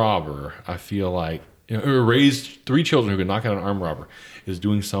armed robber, I feel like, or raise 3 children who could knock out an armed robber, is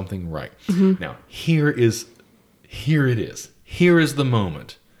doing something right. Now, here it is. Here is the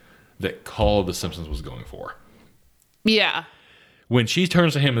moment that Call of the Simpsons was going for. Yeah. When she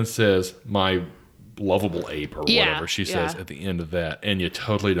turns to him and says, my lovable ape, or whatever she says at the end of that, and you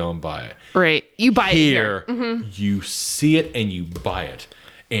totally don't buy it. Right. You buy here, it here. You see it and you buy it.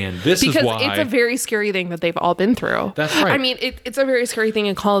 And this is why... Because it's a very scary thing that they've all been through. That's right. I mean, it's a very scary thing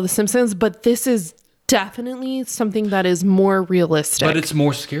in Call of the Simpsons, but this is definitely something that is more realistic. But it's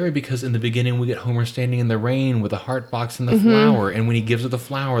more scary because in the beginning we get Homer standing in the rain with a heart box and the flower, and when he gives her the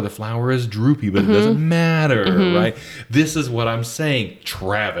flower is droopy, but it doesn't matter, right? This is what I'm saying,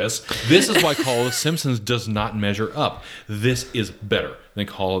 Travis. This is why Call of the Simpsons does not measure up. This is better than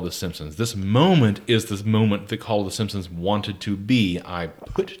Call of the Simpsons. This moment is this moment that Call of the Simpsons wanted to be. I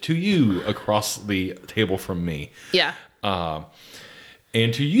put to you across the table from me. Yeah.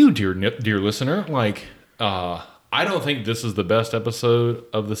 And to you, dear listener, like, I don't think this is the best episode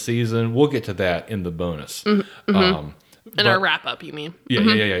of the season. We'll get to that in the bonus. In our wrap-up, you mean?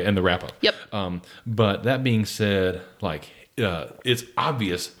 Yeah, in the wrap-up. Yep. But that being said, like, it's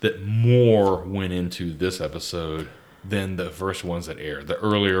obvious that more went into this episode than the first ones that aired, the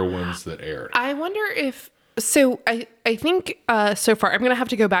earlier ones that aired. I wonder if... So, I think so far, I'm going to have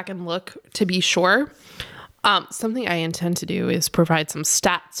to go back and look to be sure. Something I intend to do is provide some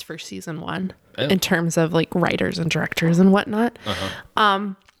stats for season 1 in terms of like writers and directors and whatnot.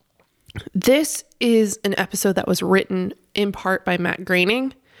 This is an episode that was written in part by Matt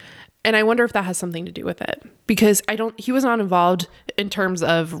Groening, and I wonder if that has something to do with it, because he was not involved in terms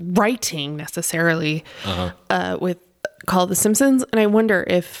of writing necessarily with Call of the Simpsons, and I wonder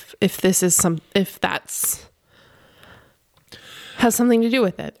if this is if that's. has something to do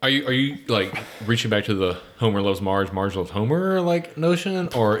with it. Are you like reaching back to the Homer loves Marge, Marge loves Homer like notion,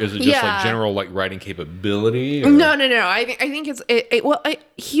 or is it just like general like writing capability? Or? No. I think it's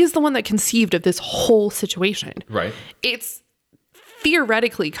he's the one that conceived of this whole situation. Right. It's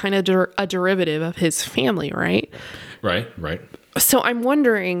theoretically kind of a derivative of his family, right? Right. So I'm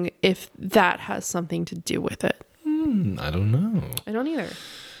wondering if that has something to do with it. I don't know. I don't either.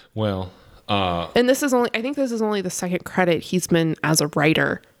 Well, and I think this is only the second credit he's been as a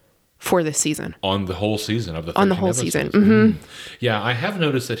writer for this season. On the whole season of the 13 On the whole episodes. season. Mm-hmm. Yeah, I have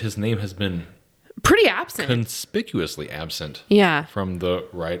noticed that his name has been pretty absent. Conspicuously absent. Yeah. From the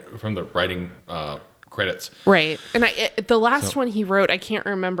writing credits. Right. And the last one he wrote, I can't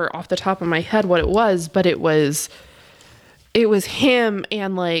remember off the top of my head what it was, but it was him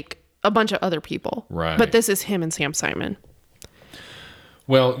and like a bunch of other people. Right. But this is him and Sam Simon.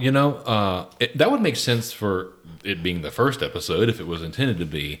 Well, that would make sense for it being the first episode if it was intended to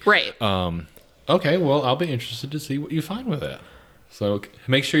be. Right. Okay, well, I'll be interested to see what you find with that. So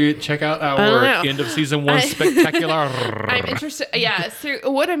make sure you check out our end of season 1 spectacular. I'm interested. Yeah. So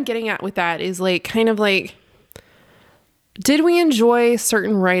what I'm getting at with that is like kind of like, did we enjoy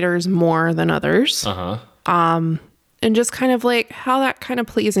certain writers more than others? And just kind of like how that kind of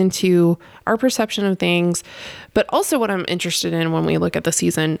plays into our perception of things. But also what I'm interested in when we look at the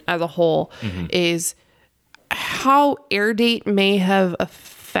season as a whole is how air date may have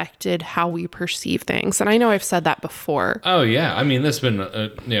affected how we perceive things. And I know I've said that before. Oh, yeah. I mean, that's been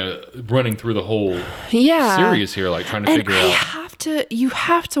running through the whole series here, like trying to figure out. You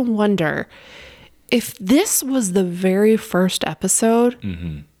have to wonder if this was the very first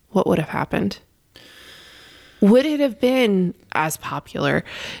episode, what would have happened? Would it have been as popular?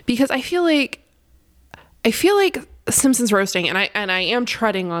 Because I feel like Simpsons roasting, and I am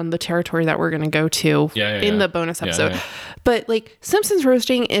treading on the territory that we're going to go to in the bonus episode. But like Simpsons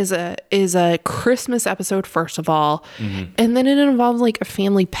roasting is a Christmas episode first of all, and then it involves like a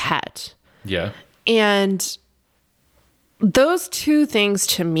family pet. Yeah. And those two things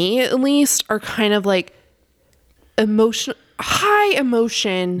to me at least are kind of like high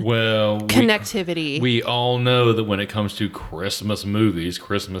emotion connectivity. We all know that when it comes to Christmas movies,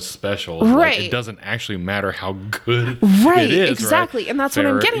 Christmas specials, like, it doesn't actually matter how good it is. Exactly. Right? And that's what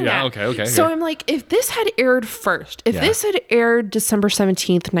I'm getting at. Okay. So I'm like, if this had aired first, if this had aired December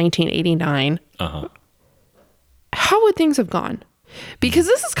 17th, 1989, how would things have gone? Because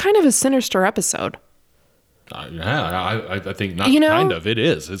this is kind of a sinister episode. I think not kind of. It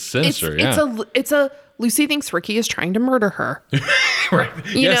is. It's sinister. It's a Lucy thinks Ricky is trying to murder her. Right.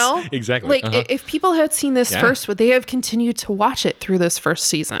 You know? Exactly. Like if people had seen this first, would they have continued to watch it through this first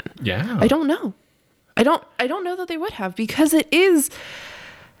season? Yeah. I don't know. I don't know that they would have, because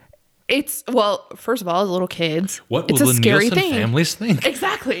well, first of all, as little kids, what it's will a the scary Nielsen thing. families think?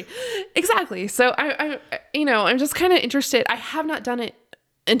 Exactly. So I'm just kind of interested. I have not done it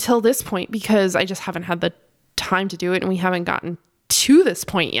until this point because I just haven't had the time to do it, and we haven't gotten to this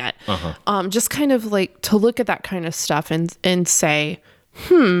point yet. Just kind of like to look at that kind of stuff and say,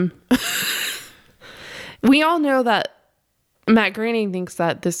 we all know that Matt Groening thinks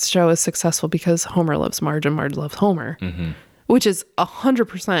that this show is successful because Homer loves Marge and Marge loves Homer, which is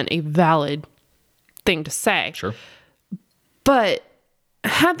 100% a valid thing to say. Sure. But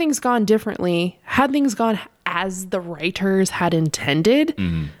had things gone differently, had things gone as the writers had intended,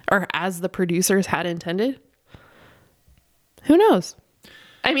 or as the producers had intended, who knows?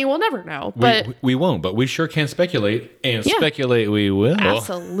 I mean, we'll never know, but we won't, but we sure can speculate, and speculate we will.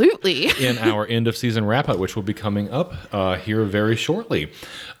 Absolutely. In our end of season wrap up, which will be coming up here very shortly.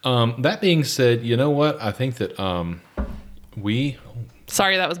 That being said, you know what? I think that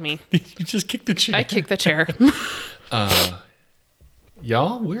Sorry, that was me. You just kicked the chair. I kicked the chair.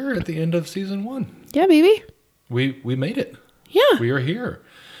 Y'all, we're at the end of season 1. Yeah, baby. We made it. Yeah. We are here.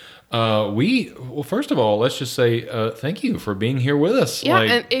 Well, first of all, let's just say thank you for being here with us. Yeah,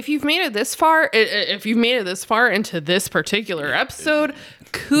 and if you've made it this far, into this particular episode,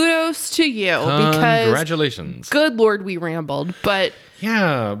 kudos to you. Because congratulations. Good Lord, we rambled, but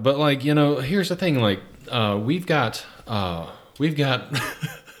yeah, but like, here's the thing. Like, we've got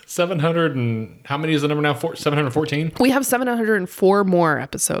 700 and how many is the number now? 714. We have 704 more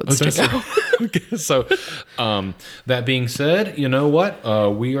episodes to go. Okay, so, that being said, you know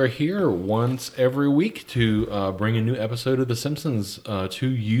what? We are here once every week to bring a new episode of The Simpsons to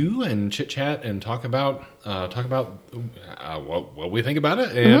you and chit chat and talk about what we think about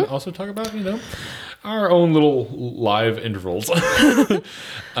it, and also talk about our own little live intervals.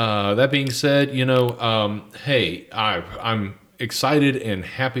 That being said, hey, I'm excited and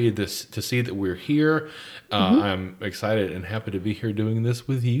happy to see that we're here, I'm excited and happy to be here doing this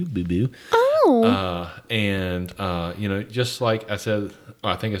with you, boo-boo. Just like I said,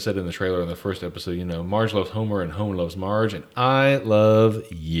 I think I said in the trailer in the first episode, Marge loves Homer and Homer loves Marge, and I love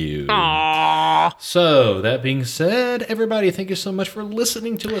you. Aww. So that being said, everybody, thank you so much for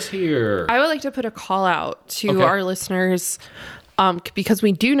listening to us here. I would like to put a call out to our listeners. Because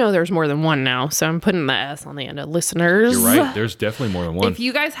we do know there's more than one now, so I'm putting the S on the end of listeners. You're right. There's definitely more than one. If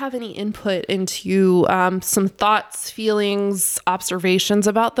you guys have any input into some thoughts, feelings, observations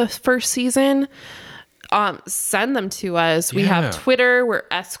about the first season, send them to us. We have Twitter. We're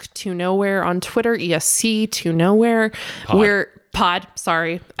Esc to Nowhere on Twitter. ESC to Nowhere. We're Pod,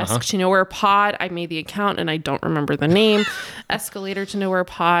 sorry. Esc to Nowhere Pod. I made the account and I don't remember the name. Escalator to Nowhere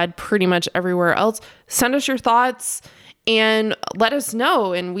Pod. Pretty much everywhere else. Send us your thoughts. And let us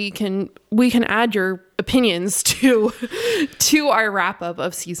know, and we can add your opinions to our wrap up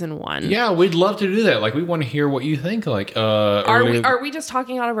of season 1. Yeah, we'd love to do that. Like, we want to hear what you think. Like, are we just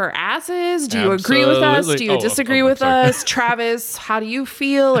talking out of our asses? Do you agree with us? Do you disagree with us? Travis, how do you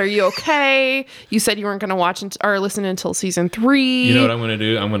feel? Are you okay? You said you weren't going to watch or listen until season 3. You know what I'm going to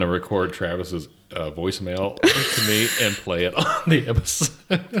do? I'm going to record Travis's voicemail to me and play it on the episode.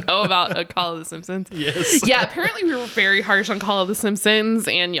 About Call of the Simpsons? Yes. Yeah, apparently we were very harsh on Call of the Simpsons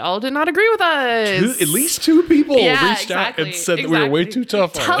and y'all did not agree with us. At least 2 people reached out and said that we were way too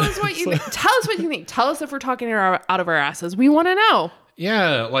tough on it. Tell us what you think. Tell us if we're talking out of our asses. We want to know.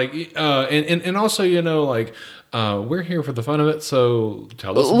 Yeah, like, and also, we're here for the fun of it, so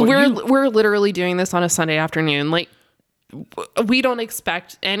tell us we're literally doing this on a Sunday afternoon. Like, we don't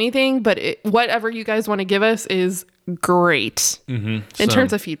expect anything, but whatever you guys want to give us is great in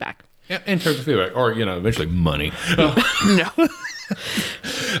terms of feedback. Yeah, in terms of feedback, or eventually money. No.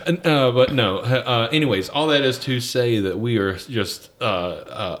 But no. Anyways, all that is to say that we are just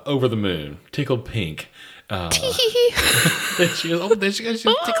over the moon, tickled pink. She goes, she's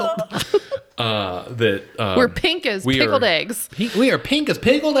tickled. We're pink as pickled eggs. We are pink as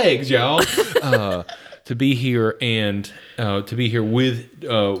pickled eggs, y'all. To be here and to be here with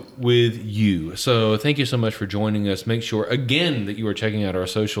you. So thank you so much for joining us. Make sure again that you are checking out our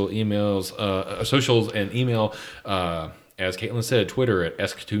socials and email. As Caitlin said, Twitter at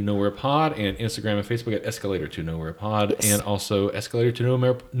Esc2NowherePod and Instagram and Facebook at Escalator2NowherePod, and also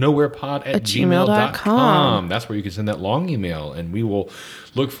Escalator2NowherePod at gmail.com. That's where you can send that long email, and we will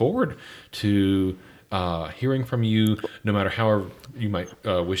look forward to hearing from you, no matter however you might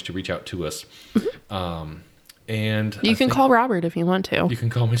wish to reach out to us. And you can call Robert if you want to. You can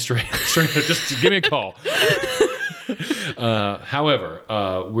call me straight. Just give me a call. However,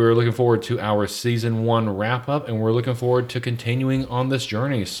 we're looking forward to our season 1 wrap up, and we're looking forward to continuing on this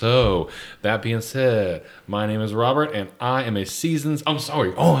journey. So that being said, my name is Robert, and I am a seasoned. I'm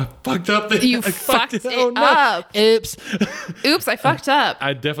sorry. Oh, I fucked up. You fucked it up. Oops. Oops, I fucked up.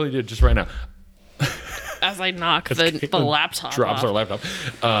 I definitely did just right now. As I knock the laptop drops off. Our laptop.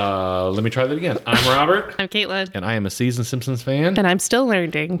 Let me try that again. I'm Robert. I'm Caitlin. And I am a seasoned Simpsons fan. And I'm still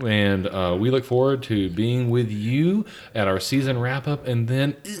learning. And we look forward to being with you at our season wrap-up, and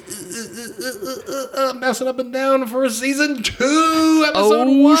then messing up and down for season 2, episode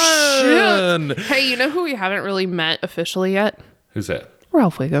 1. Shit. Hey, you know who we haven't really met officially yet? Who's that?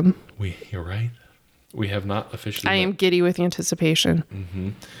 Ralph Wiggum. You're right. We have not officially I am giddy with anticipation. Mm-hmm.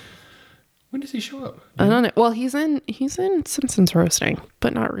 When does he show up? I don't know. Well, he's in Simpsons Roasting,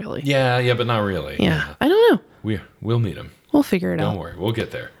 but not really. Yeah, but not really. Yeah. I don't know. We'll meet him. We'll figure it out. Don't worry. We'll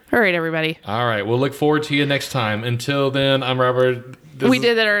get there. All right, everybody. All right. We'll look forward to you next time. Until then, I'm Robert. We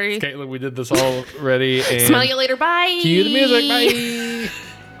did it already. Caitlin, we did this already. And smell you later. Bye. Cue the music. Bye.